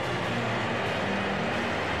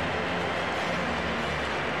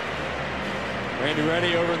 Randy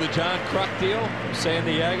Reddy over in the John Kruk deal from San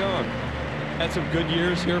Diego. Had some good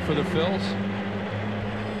years here for the Phils.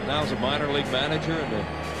 Now as a minor league manager in the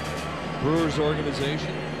Brewers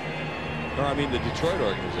organization. Or I mean the Detroit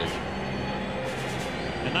organization.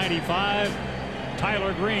 In 95,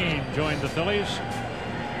 Tyler Green joined the Phillies.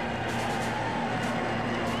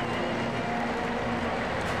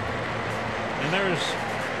 And there's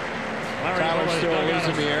Larry Tyler Bullock still dugout. lives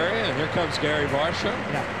in the area, and here comes Gary Varsho,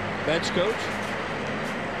 bench coach.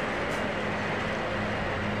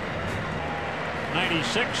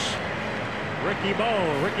 96, Ricky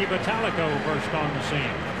Bottalico burst on the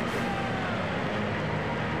scene.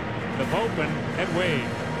 The Pope and Ed Wade.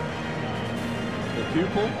 The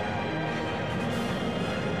pupil.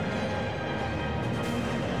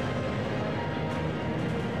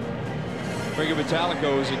 Ricky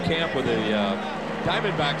Bottalico was in camp with the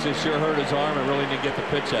Diamondbacks this year, hurt his arm and really didn't get the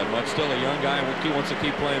pitch that much. Still a young guy, he wants to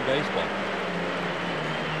keep playing baseball.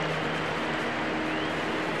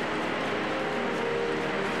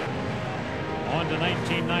 On to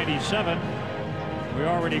 1997. We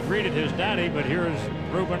already greeted his daddy, but here's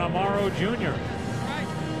Ruben Amaro Jr.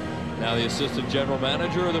 Now the assistant general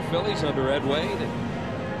manager of the Phillies under Ed Wade.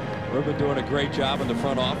 And Ruben doing a great job in the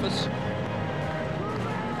front office.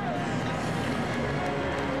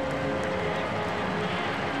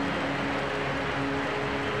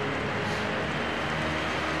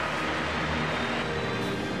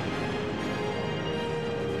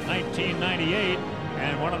 '98,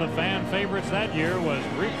 and one of the fan favorites that year was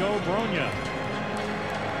Rico Brogna.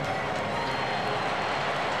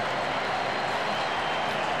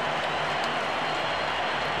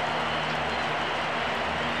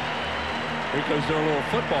 Rico's doing a little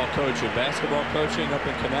football coaching, basketball coaching up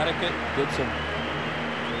in Connecticut. Did some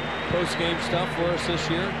post-game stuff for us this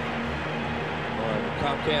year on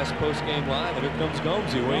Comcast Post-Game Live. And here comes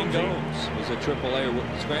Gomesy. Wayne Gomes was a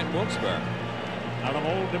AAA Scranton Wilkes-Barre. Out of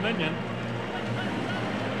Old Dominion.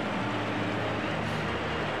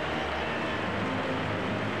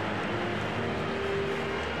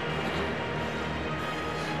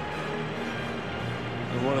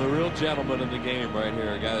 One of the real gentlemen in the game right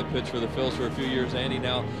here. A guy that pitched for the Phils for a few years. Andy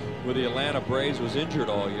now with the Atlanta Braves was injured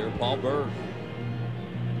all year. Paul Berg.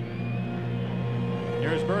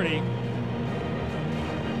 Here's Birdie.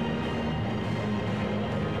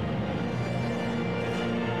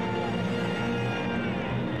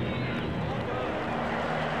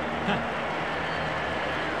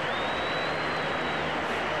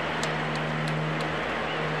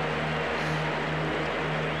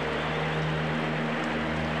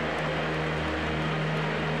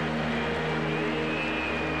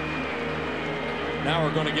 Now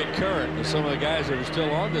we're going to get current. Some of the guys that are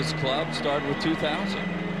still on this club started with 2000.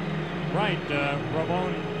 Right.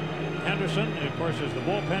 Ramon Henderson, of course, is the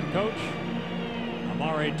bullpen coach.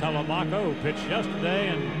 Amare Telemaco, who pitched yesterday,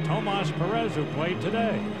 and Tomas Perez, who played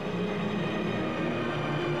today.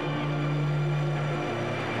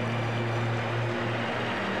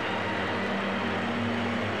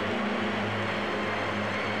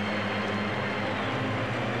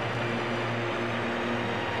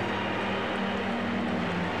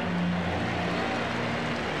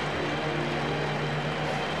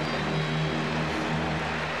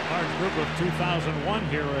 Group of 2001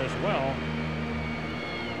 here as well.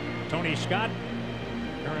 Tony Scott,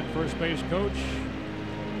 current first base coach.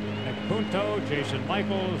 Nick Punto, Jason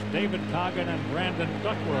Michaels, David Coggin, and Brandon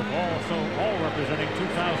Duckworth, all representing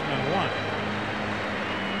 2001.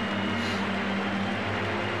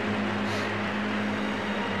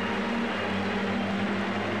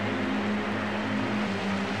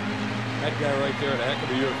 That guy right there had a heck of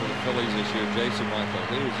a year for the Phillies this year, Jason Michael.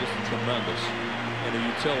 He was just tremendous in a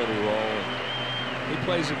utility role. He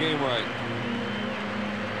plays the game right.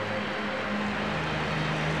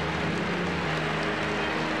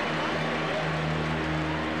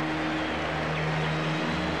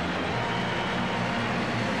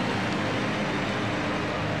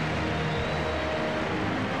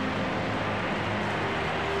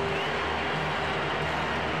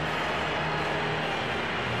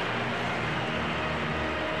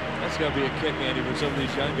 It's going to be a kick, Andy, for some of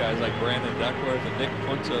these young guys like Brandon Duckworth and Nick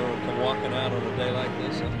Punto come walking out on a day like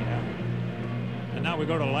this. Huh? Yeah. And now we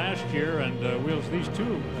go to last year, and Wheels, these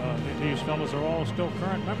fellas are all still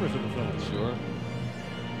current members of the Phillies. Sure.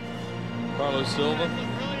 Carlos Silva.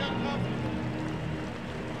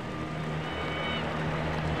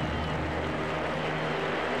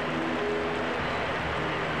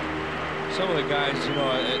 Some of the guys, you know,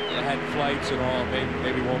 had flights and all,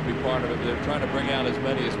 maybe won't be part of it. They're trying to bring out as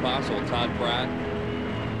many as possible. Todd Pratt.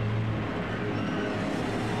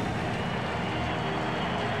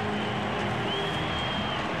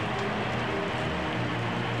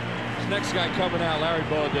 This next guy coming out, Larry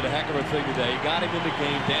Bowa, did a heck of a thing today. He got him in the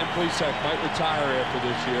game. Dan Plesac might retire after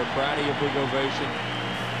this year. Pratty, a big ovation.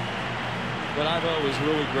 But I thought it was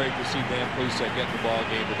really great to see Dan Plesac get the ball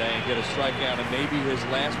game today and get a strikeout, and maybe his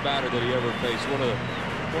last batter that he ever faced. One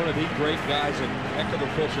of the great guys and heck of a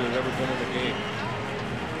pitcher that ever been in the game.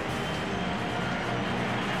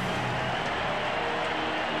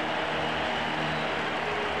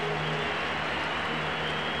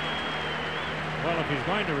 Well, if he's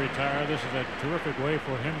going to retire, this is a terrific way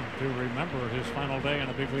for him to remember his final day in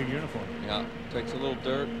a big league uniform. Yeah, takes a little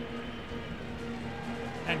dirt.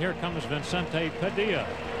 And here comes Vicente Padilla.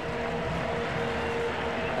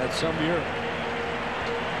 Had some year.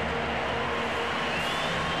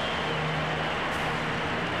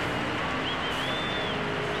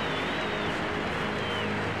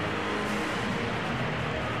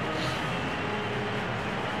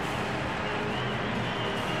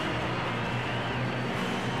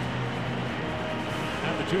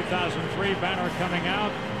 And the 2003 banner coming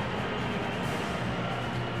out.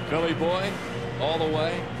 Philly boy. All the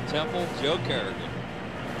way, Temple, Joe Kerrigan.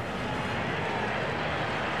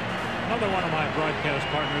 Another one of my broadcast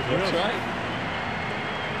partners. That's right.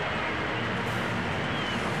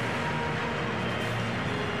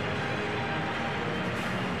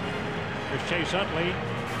 There's Chase Utley.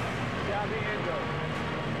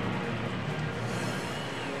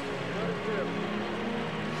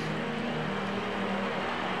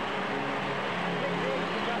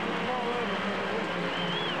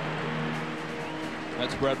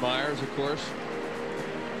 That's Brett Myers, of course.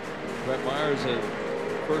 Brett Myers,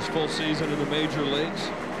 first full season in the major leagues,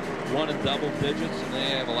 won in double digits, and they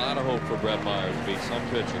have a lot of hope for Brett Myers to be some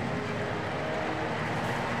pitcher.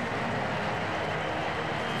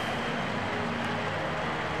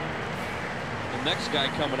 The next guy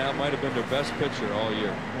coming out might have been their best pitcher all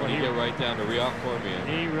year. When you get right down to Real Cormier.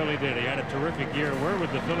 He really did. He had a terrific year. Where would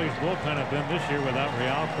the Phillies bullpen have been this year without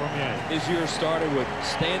Real Cormier? His year started with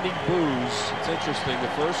standing boos. It's interesting. The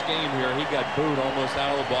first game here, he got booed almost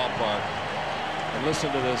out of the ballpark. And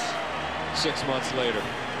listen to this 6 months later.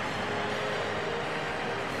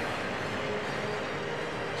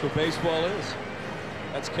 That's what baseball is.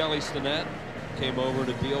 That's Kelly Stinnett. Came over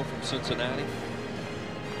to deal from Cincinnati.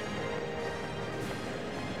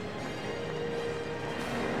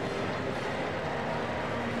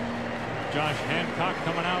 Josh Hancock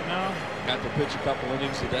coming out now. Got to pitch a couple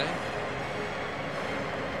innings today.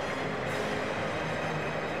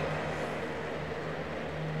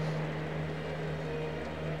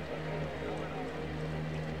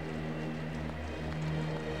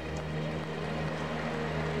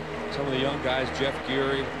 Some of the young guys, Jeff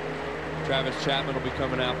Geary, Travis Chapman will be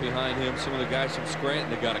coming out behind him. Some of the guys from Scranton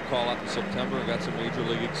that got a call up in September and got some major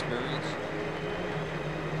league experience.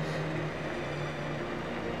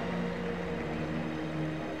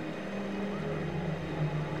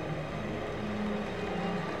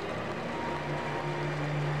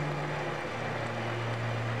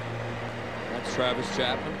 Travis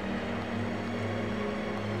Chapman.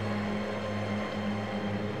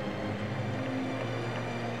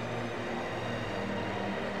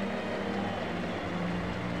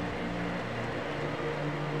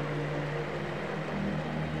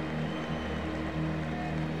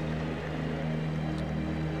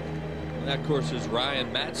 And that, of course, is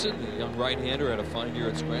Ryan Matson, the young right-hander, had a fine year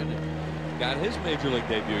at Scranton. Got his major league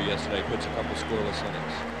debut yesterday, pitched a couple scoreless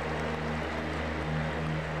innings.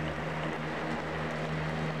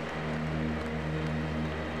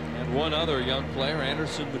 One other young player,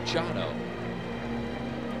 Anderson Machado.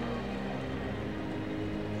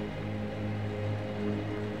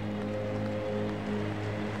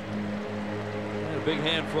 a big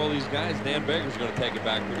hand for all these guys. Dan Baker's going to take it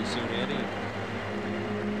back pretty soon, Andy.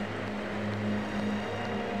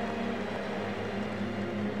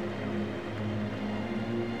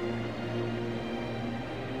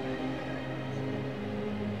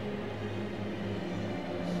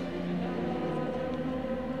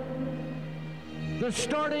 The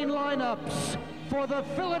starting lineups for the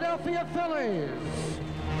Philadelphia Phillies.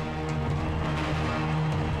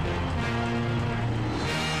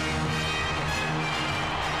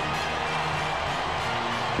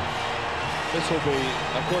 This will be,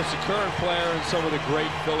 of course, the current player and some of the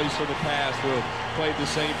great Phillies from the past who have played the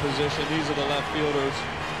same position. These are the left fielders: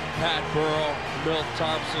 Pat Burrell, Milt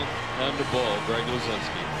Thompson, and the bull, Greg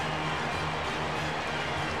Luzinski.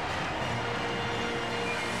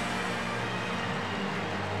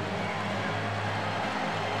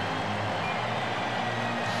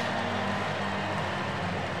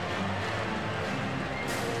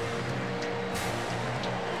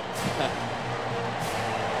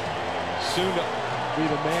 Soon to be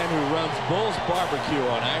the man who runs Bull's Barbecue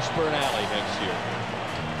on Ashburn Alley next year.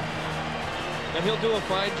 And he'll do a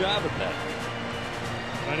fine job at that.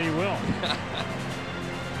 But he will.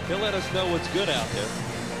 He'll let us know what's good out there.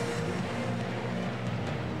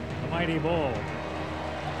 The mighty Bull.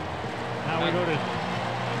 Now we go to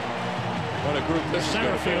what a group the this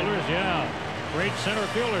center is fielders. Yeah, great center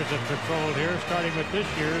fielders have patrolled here, starting with this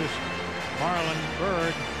year's Marlon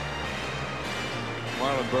Byrd.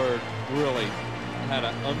 Marlon Byrd really had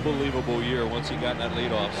an unbelievable year once he got in that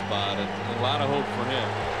leadoff spot, and a lot of hope for him.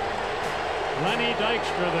 Lenny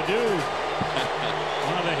Dykstra, the dude,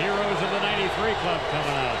 one of the heroes of the '93 club,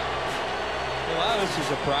 coming out. A lot of this is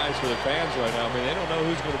a surprise for the fans right now. I mean, they don't know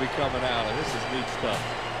who's going to be coming out, and this is neat stuff.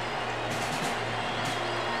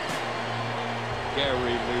 Gary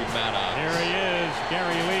Lee Maddox. Here he is,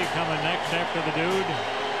 Gary Lee coming next after the dude.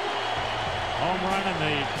 Home run in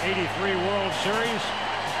the '83 World Series.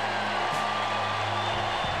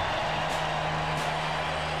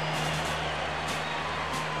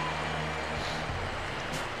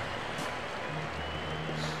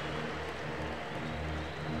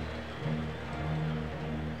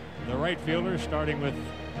 The right fielders, starting with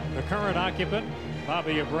the current occupant,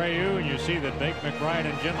 Bobby Abreu, and you see that Bake McBride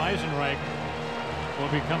and Jim Eisenreich will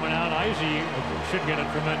be coming out. Izzy should get a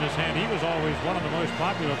tremendous hand. He was always one of the most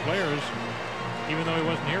popular players, even though he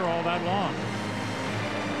wasn't here all that long.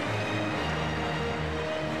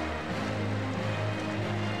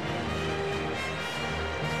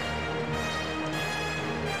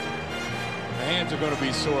 The hands are going to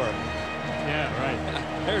be sore. Yeah, right.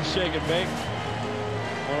 There's Shake and Bake,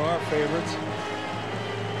 one of our favorites.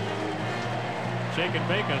 Shake and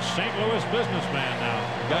Bake, a St. Louis businessman now.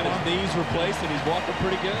 Got his knees replaced and he's walking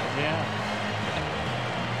pretty good. Yeah.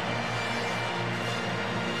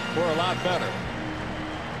 Or a lot better.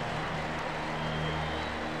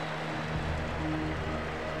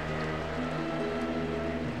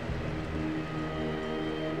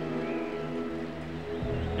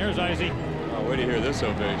 Here's Izzy. Oh, wait to hear this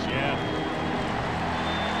ovation. Yeah.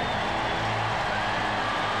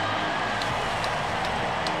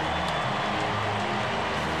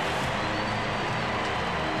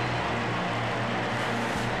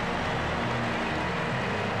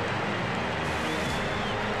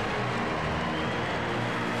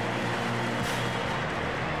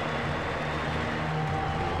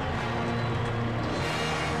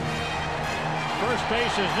 First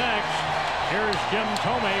base is next. Here's Jim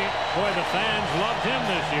Thome. Boy, the fans loved him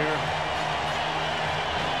this year.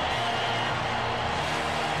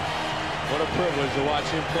 What a privilege to watch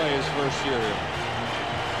him play his first year here.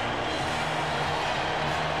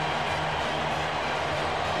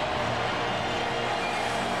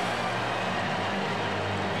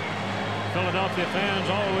 Philadelphia fans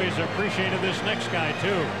always appreciated this next guy,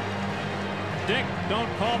 too. Dick,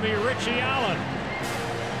 don't call me Richie Allen.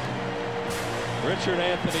 Richard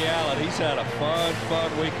Anthony Allen, he's had a fun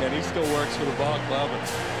weekend. He still works for the ball club,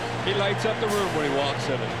 and he lights up the room when he walks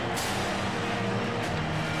in it.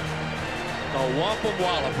 The Wampum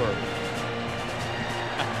Walloper.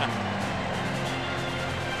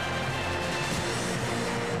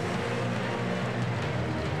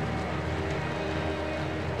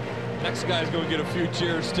 Next guy's going to get a few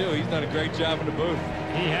cheers, too. He's done a great job in the booth.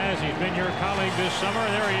 He has. He's been your colleague this summer.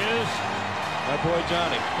 There he is. My boy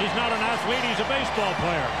Johnny. He's not an athlete, he's a baseball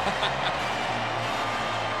player.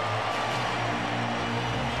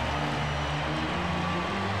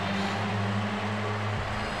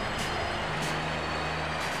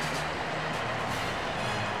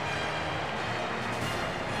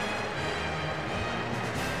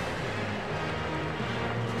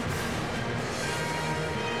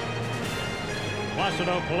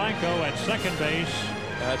 Placido Polanco at second base.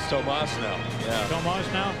 That's Tomas now. Yeah. Tomas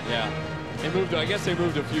now? Yeah. They moved. I guess they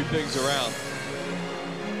moved a few things around.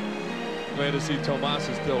 Glad to see Tomas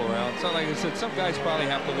is still around. So like I said, some guys probably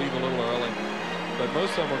have to leave a little early, but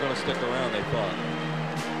most of them are going to stick around, they thought.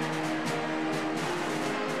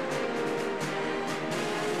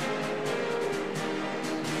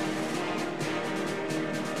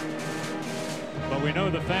 But we know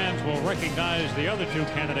the fans will recognize the other two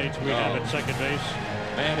candidates we have at second base.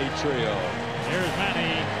 Manny Trio. Here's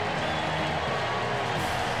Manny.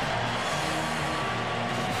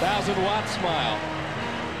 1,000-watt smile.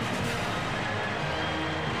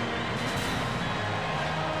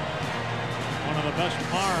 One of the best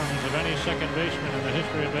arms of any second baseman in the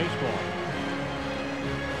history of baseball.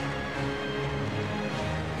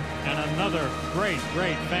 And another great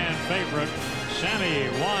fan favorite, Sammy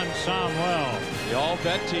Juan Samuel. The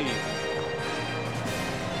all-vet team.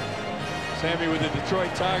 Sammy with the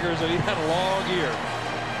Detroit Tigers, and he had a long year.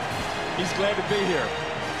 He's glad to be here.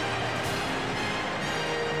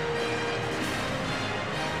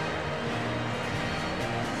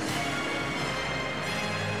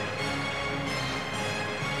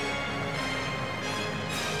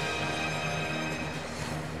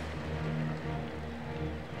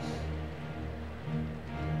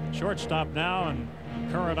 Shortstop now, and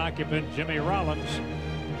current occupant Jimmy Rollins.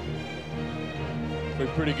 Three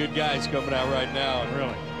pretty good guys coming out right now.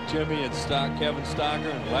 Really. Jimmy and Kevin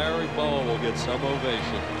Stocker and Larry Bowa will get some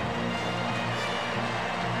ovation.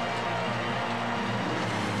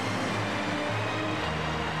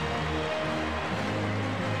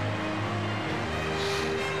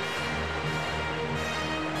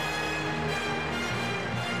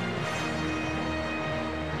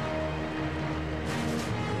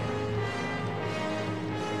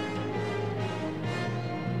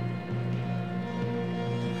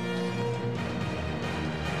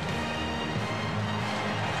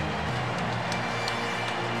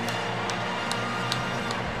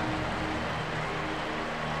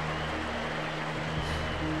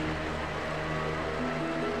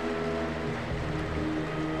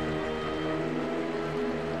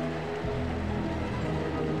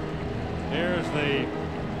 Here's the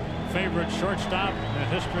favorite shortstop in the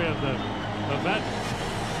history of the vet,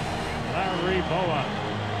 Larry Bowa.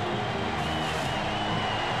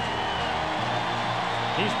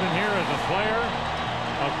 He's been here as a player,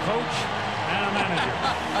 a coach, and a manager.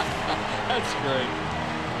 That's great.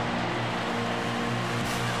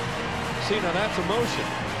 See, now that's emotion.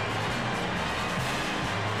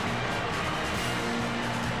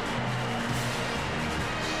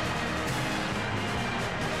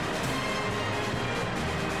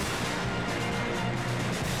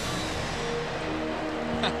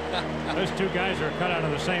 Those two guys are cut out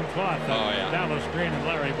of the same cloth. Dallas Green and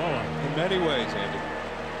Larry Bowa. In many ways, Andy.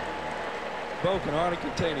 Bo can hardly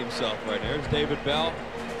contain himself right there. There's David Bell.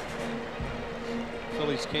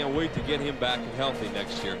 Phillies can't wait to get him back and healthy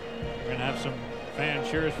next year. We're going to have some fan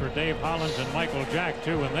cheers for Dave Hollins and Michael Jack,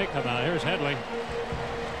 too, when they come out. Here's Headley.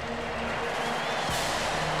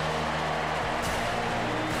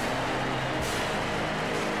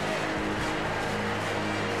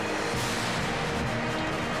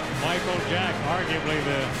 Michael Jack, arguably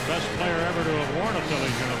the best player ever to have worn a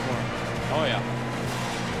Phillies uniform. Oh, yeah.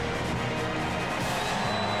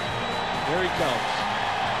 Here he comes.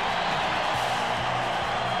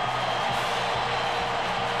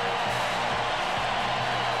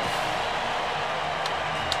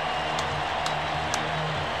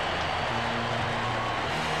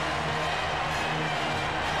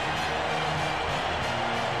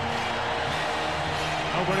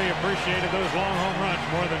 Nobody appreciated those long home runs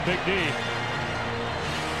more than Big D.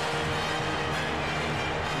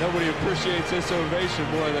 Nobody appreciates this ovation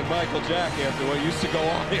more than Michael Jack after what used to go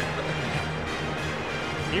on here.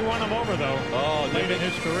 He won him over, though, late in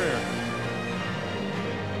his career.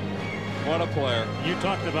 What a player. You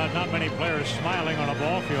talked about not many players smiling on a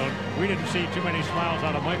ball field. We didn't see too many smiles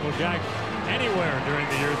out of Michael Jack anywhere during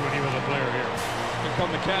the years when he was a player here. Here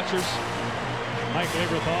come the catchers. Mike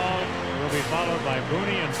Lieberthal will be followed by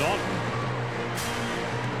Booney and Dalton.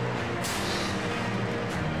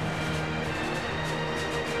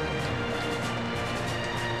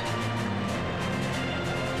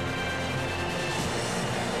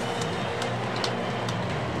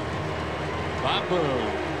 Bob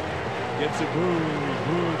Boone gets a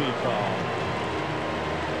Booney call.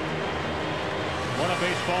 What a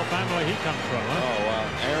baseball family he comes from, huh? Oh, wow.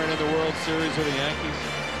 Aaron in the World Series with the Yankees.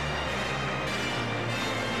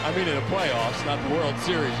 I mean, in the playoffs, not the World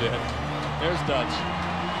Series yet. There's Dutch.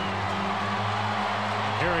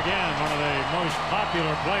 Here again, one of the most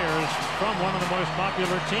popular players from one of the most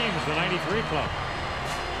popular teams, the 93 club.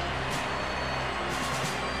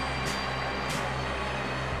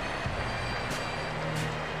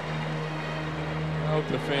 I hope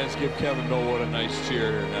the fans give Kevin Millwood a nice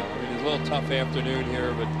cheer here now. I mean, it's a little tough afternoon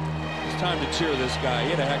here, but it's time to cheer this guy.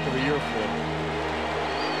 He had a heck of a year for him.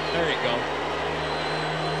 There you go.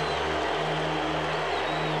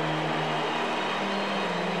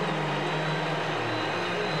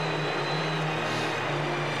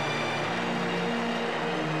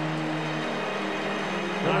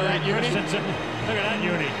 Remember that uni? Look at that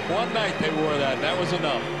uni. One night they wore that. That was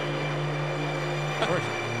enough.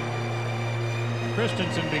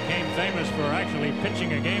 Christensen became famous for actually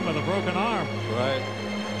pitching a game with a broken arm. Right.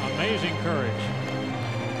 Amazing courage.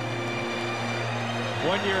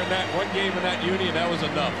 One game in that uni, and that was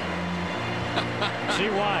enough. See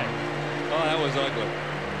why? Oh, that was ugly.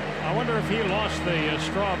 I wonder if he lost the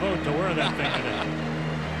straw vote to wear that thing today.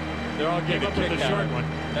 They're all getting a kick out of the short one.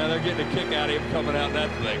 Yeah, they're getting a kick out of him coming out in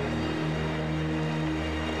that thing.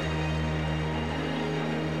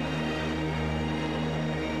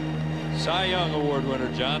 Cy Young Award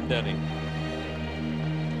winner John Denny.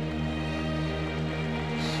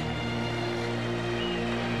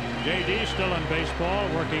 JD still in baseball,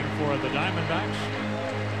 working for the Diamondbacks.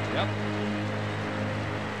 Yep.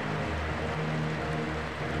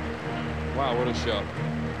 Wow, what a show.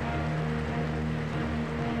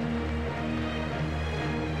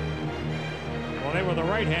 Well, they were the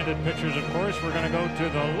right-handed pitchers, of course. We're going to go to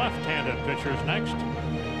the left-handed pitchers next.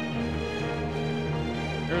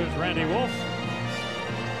 Here's Randy Wolf.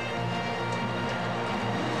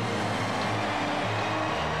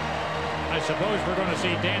 I suppose we're going to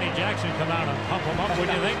see Danny Jackson come out and pump him up. What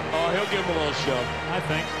do you think? Oh, he'll give him a little shove. I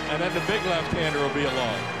think. And then the big left-hander will be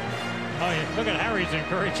along. Oh, yeah. Look at Harry's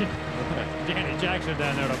encouraging Danny Jackson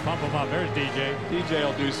down there to pump him up. There's DJ. DJ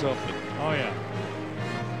will do something. Oh, yeah.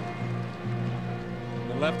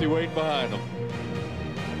 The lefty waiting behind him.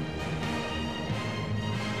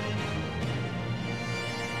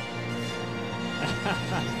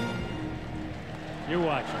 You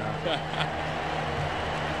watch now.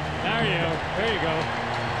 There you go.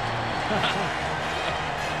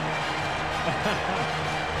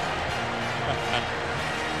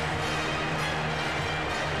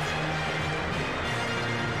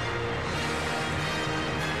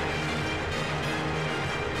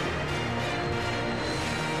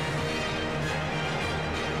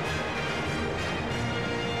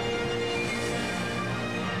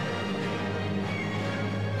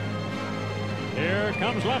 Here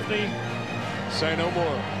comes Lefty. Say no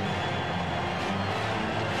more.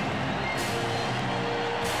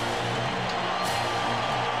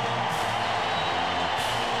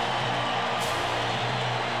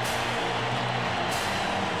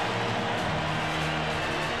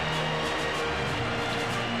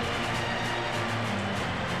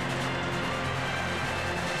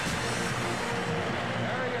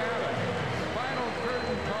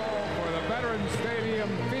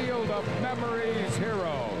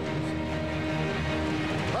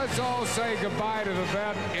 Let's all say goodbye to the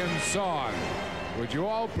vet in song. Would you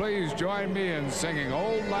all please join me in singing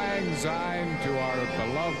Old Lang Syne to our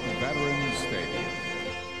beloved Veterans Stadium?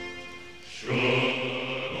 Should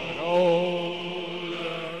an old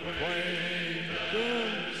acquaintance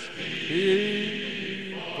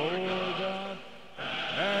be forgot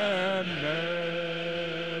and never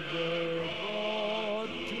brought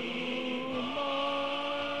to mind?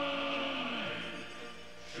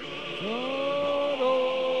 Should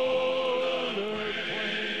old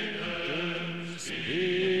acquaintance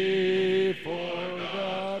be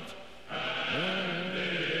forgot in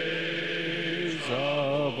days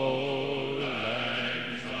of old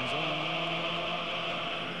lang syne?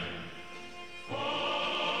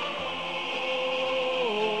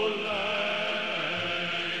 Old lang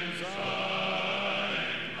syne,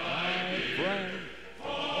 my friend,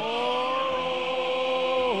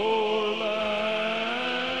 old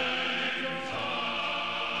lang syne.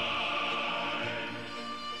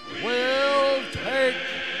 We'll take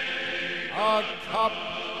a cup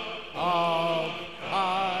of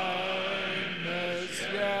kindness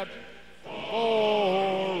yet for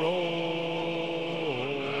old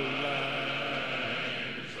lang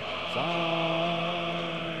syne.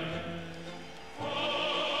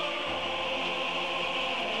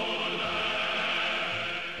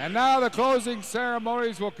 And now the closing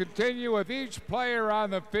ceremonies will continue with each player on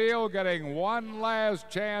the field getting one last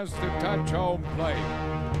chance to touch home plate.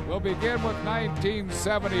 We'll begin with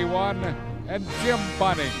 1971 and Jim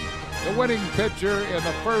Bunning. the winning pitcher in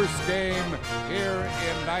the first game here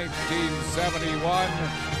in 1971,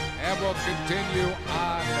 and will continue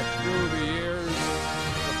on through the years.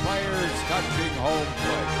 The players touching home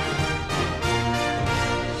plate.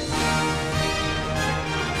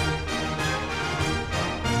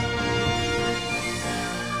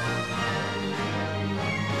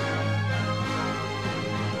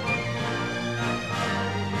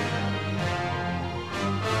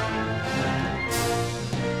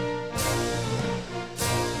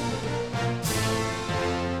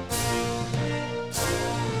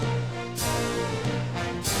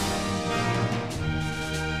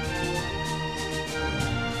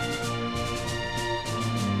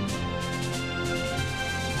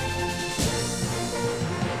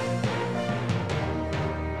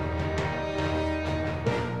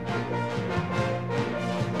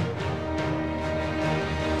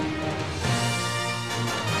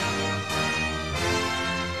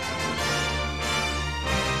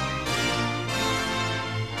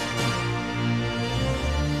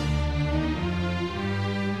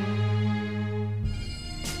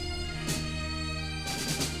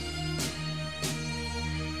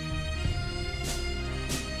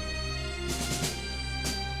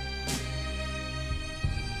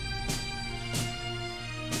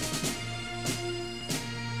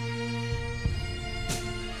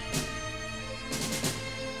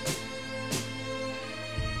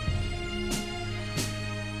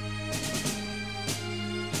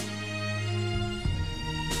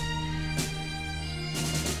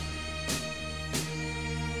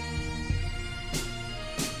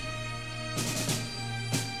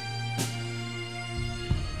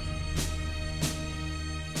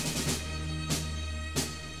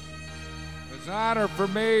 It's an honor for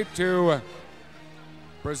me to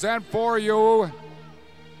present for you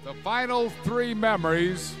the final three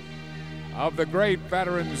memories of the great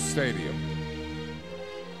Veterans Stadium.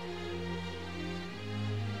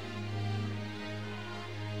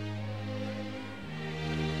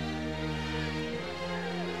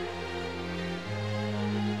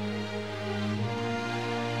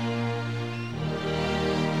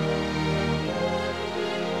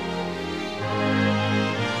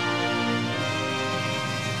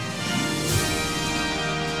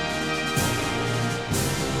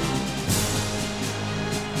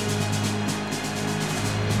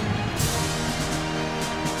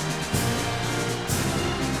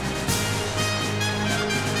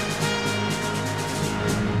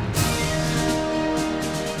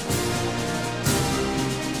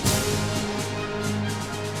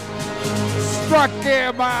 Struck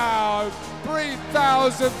him out.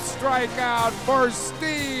 3,000th strikeout for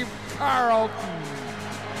Steve Carlton.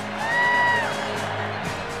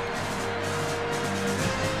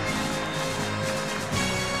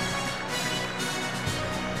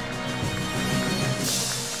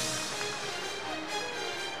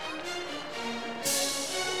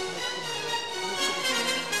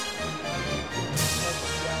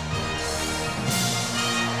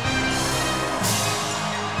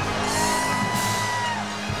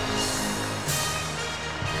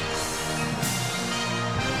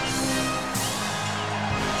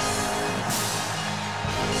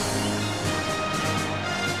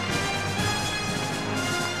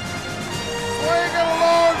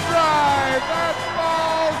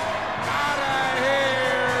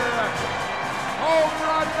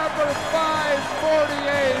 Number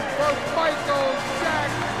 548 for Michael Jack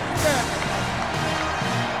Smith.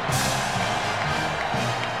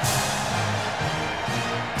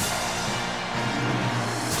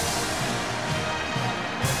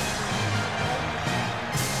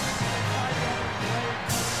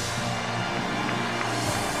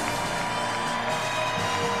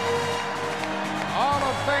 Hall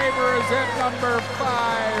of Famer is at number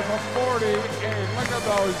 548. Look at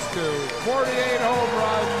those two. 48 home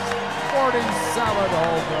runs, 47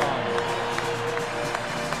 home runs.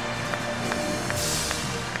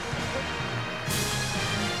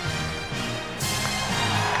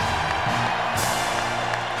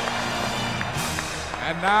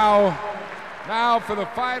 And now for the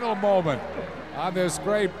final moment on this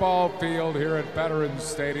great ball field here at Veterans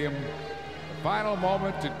Stadium. The final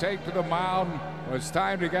moment to take to the mound. It's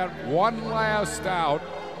time to get one last out.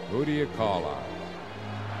 Who do you call on?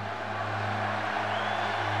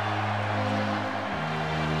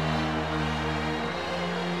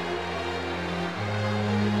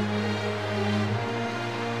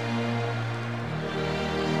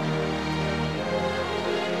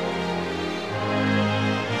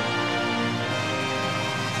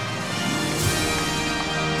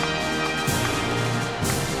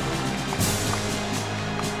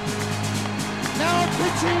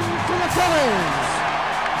 Pitching to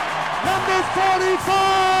Number 45,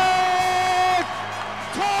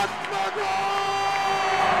 Todd McGraw!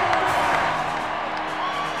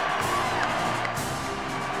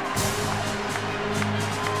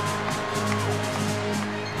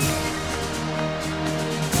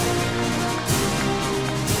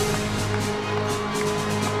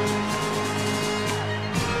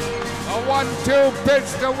 A 1-2 pitch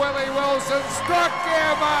to Willie Wilson struck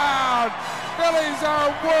him out. Phillies are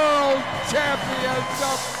world champions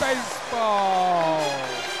of baseball.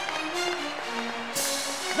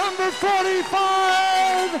 Number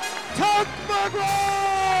 45, Todd McGraw.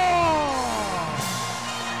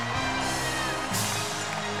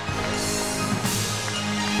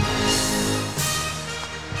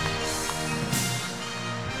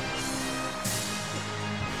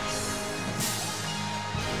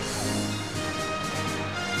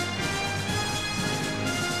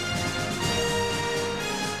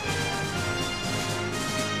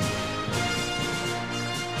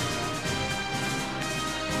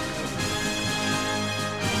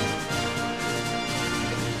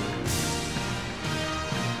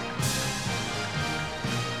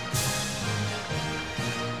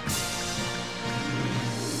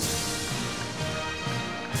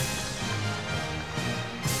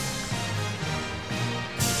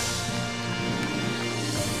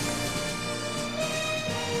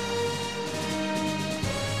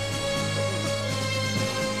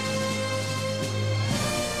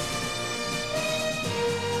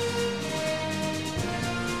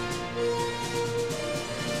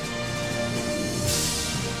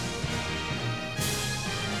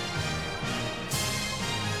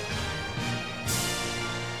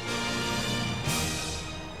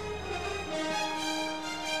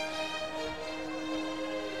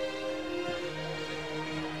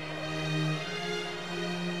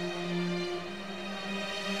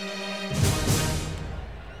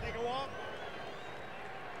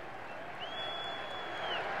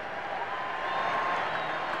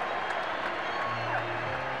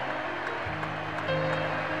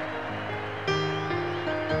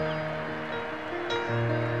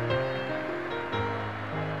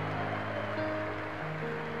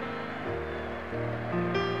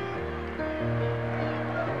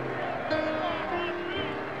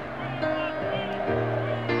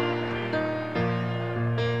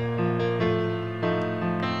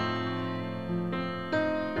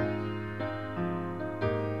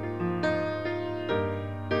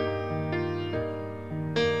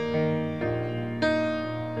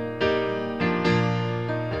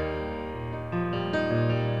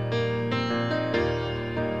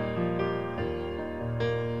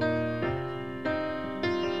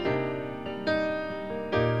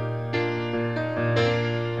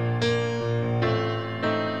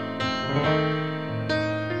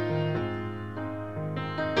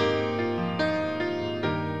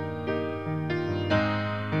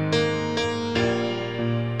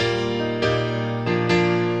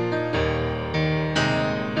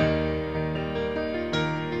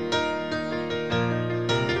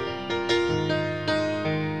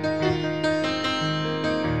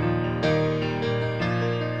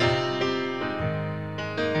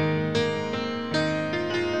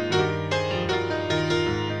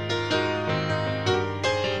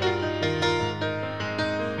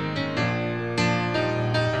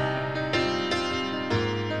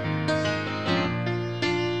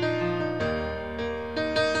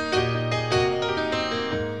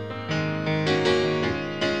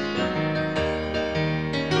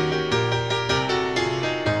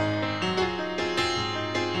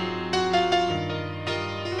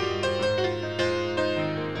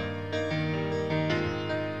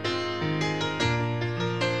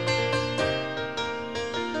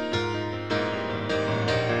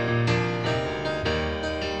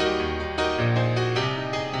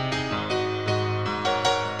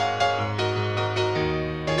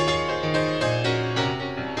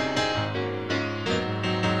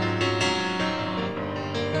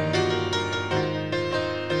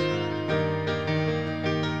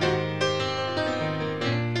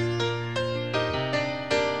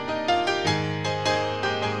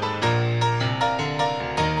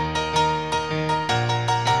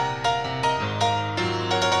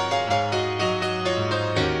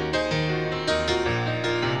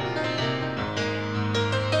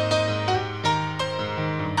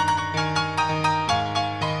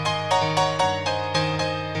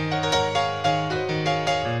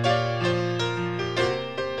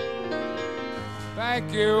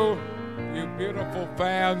 Thank you, you beautiful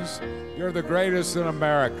fans. You're the greatest in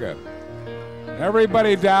America.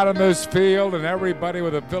 Everybody down in this field and everybody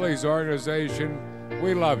with the Phillies organization,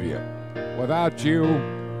 we love you. Without you,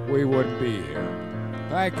 we wouldn't be here.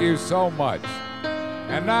 Thank you so much.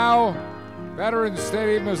 And now, Veterans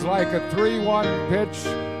Stadium is like a 3-1 pitch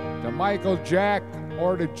to Michael Jack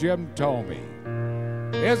or to Jim Thome.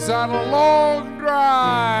 It's on a long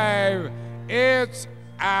drive. It's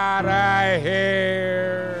out of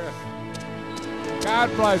here.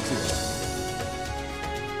 God bless you.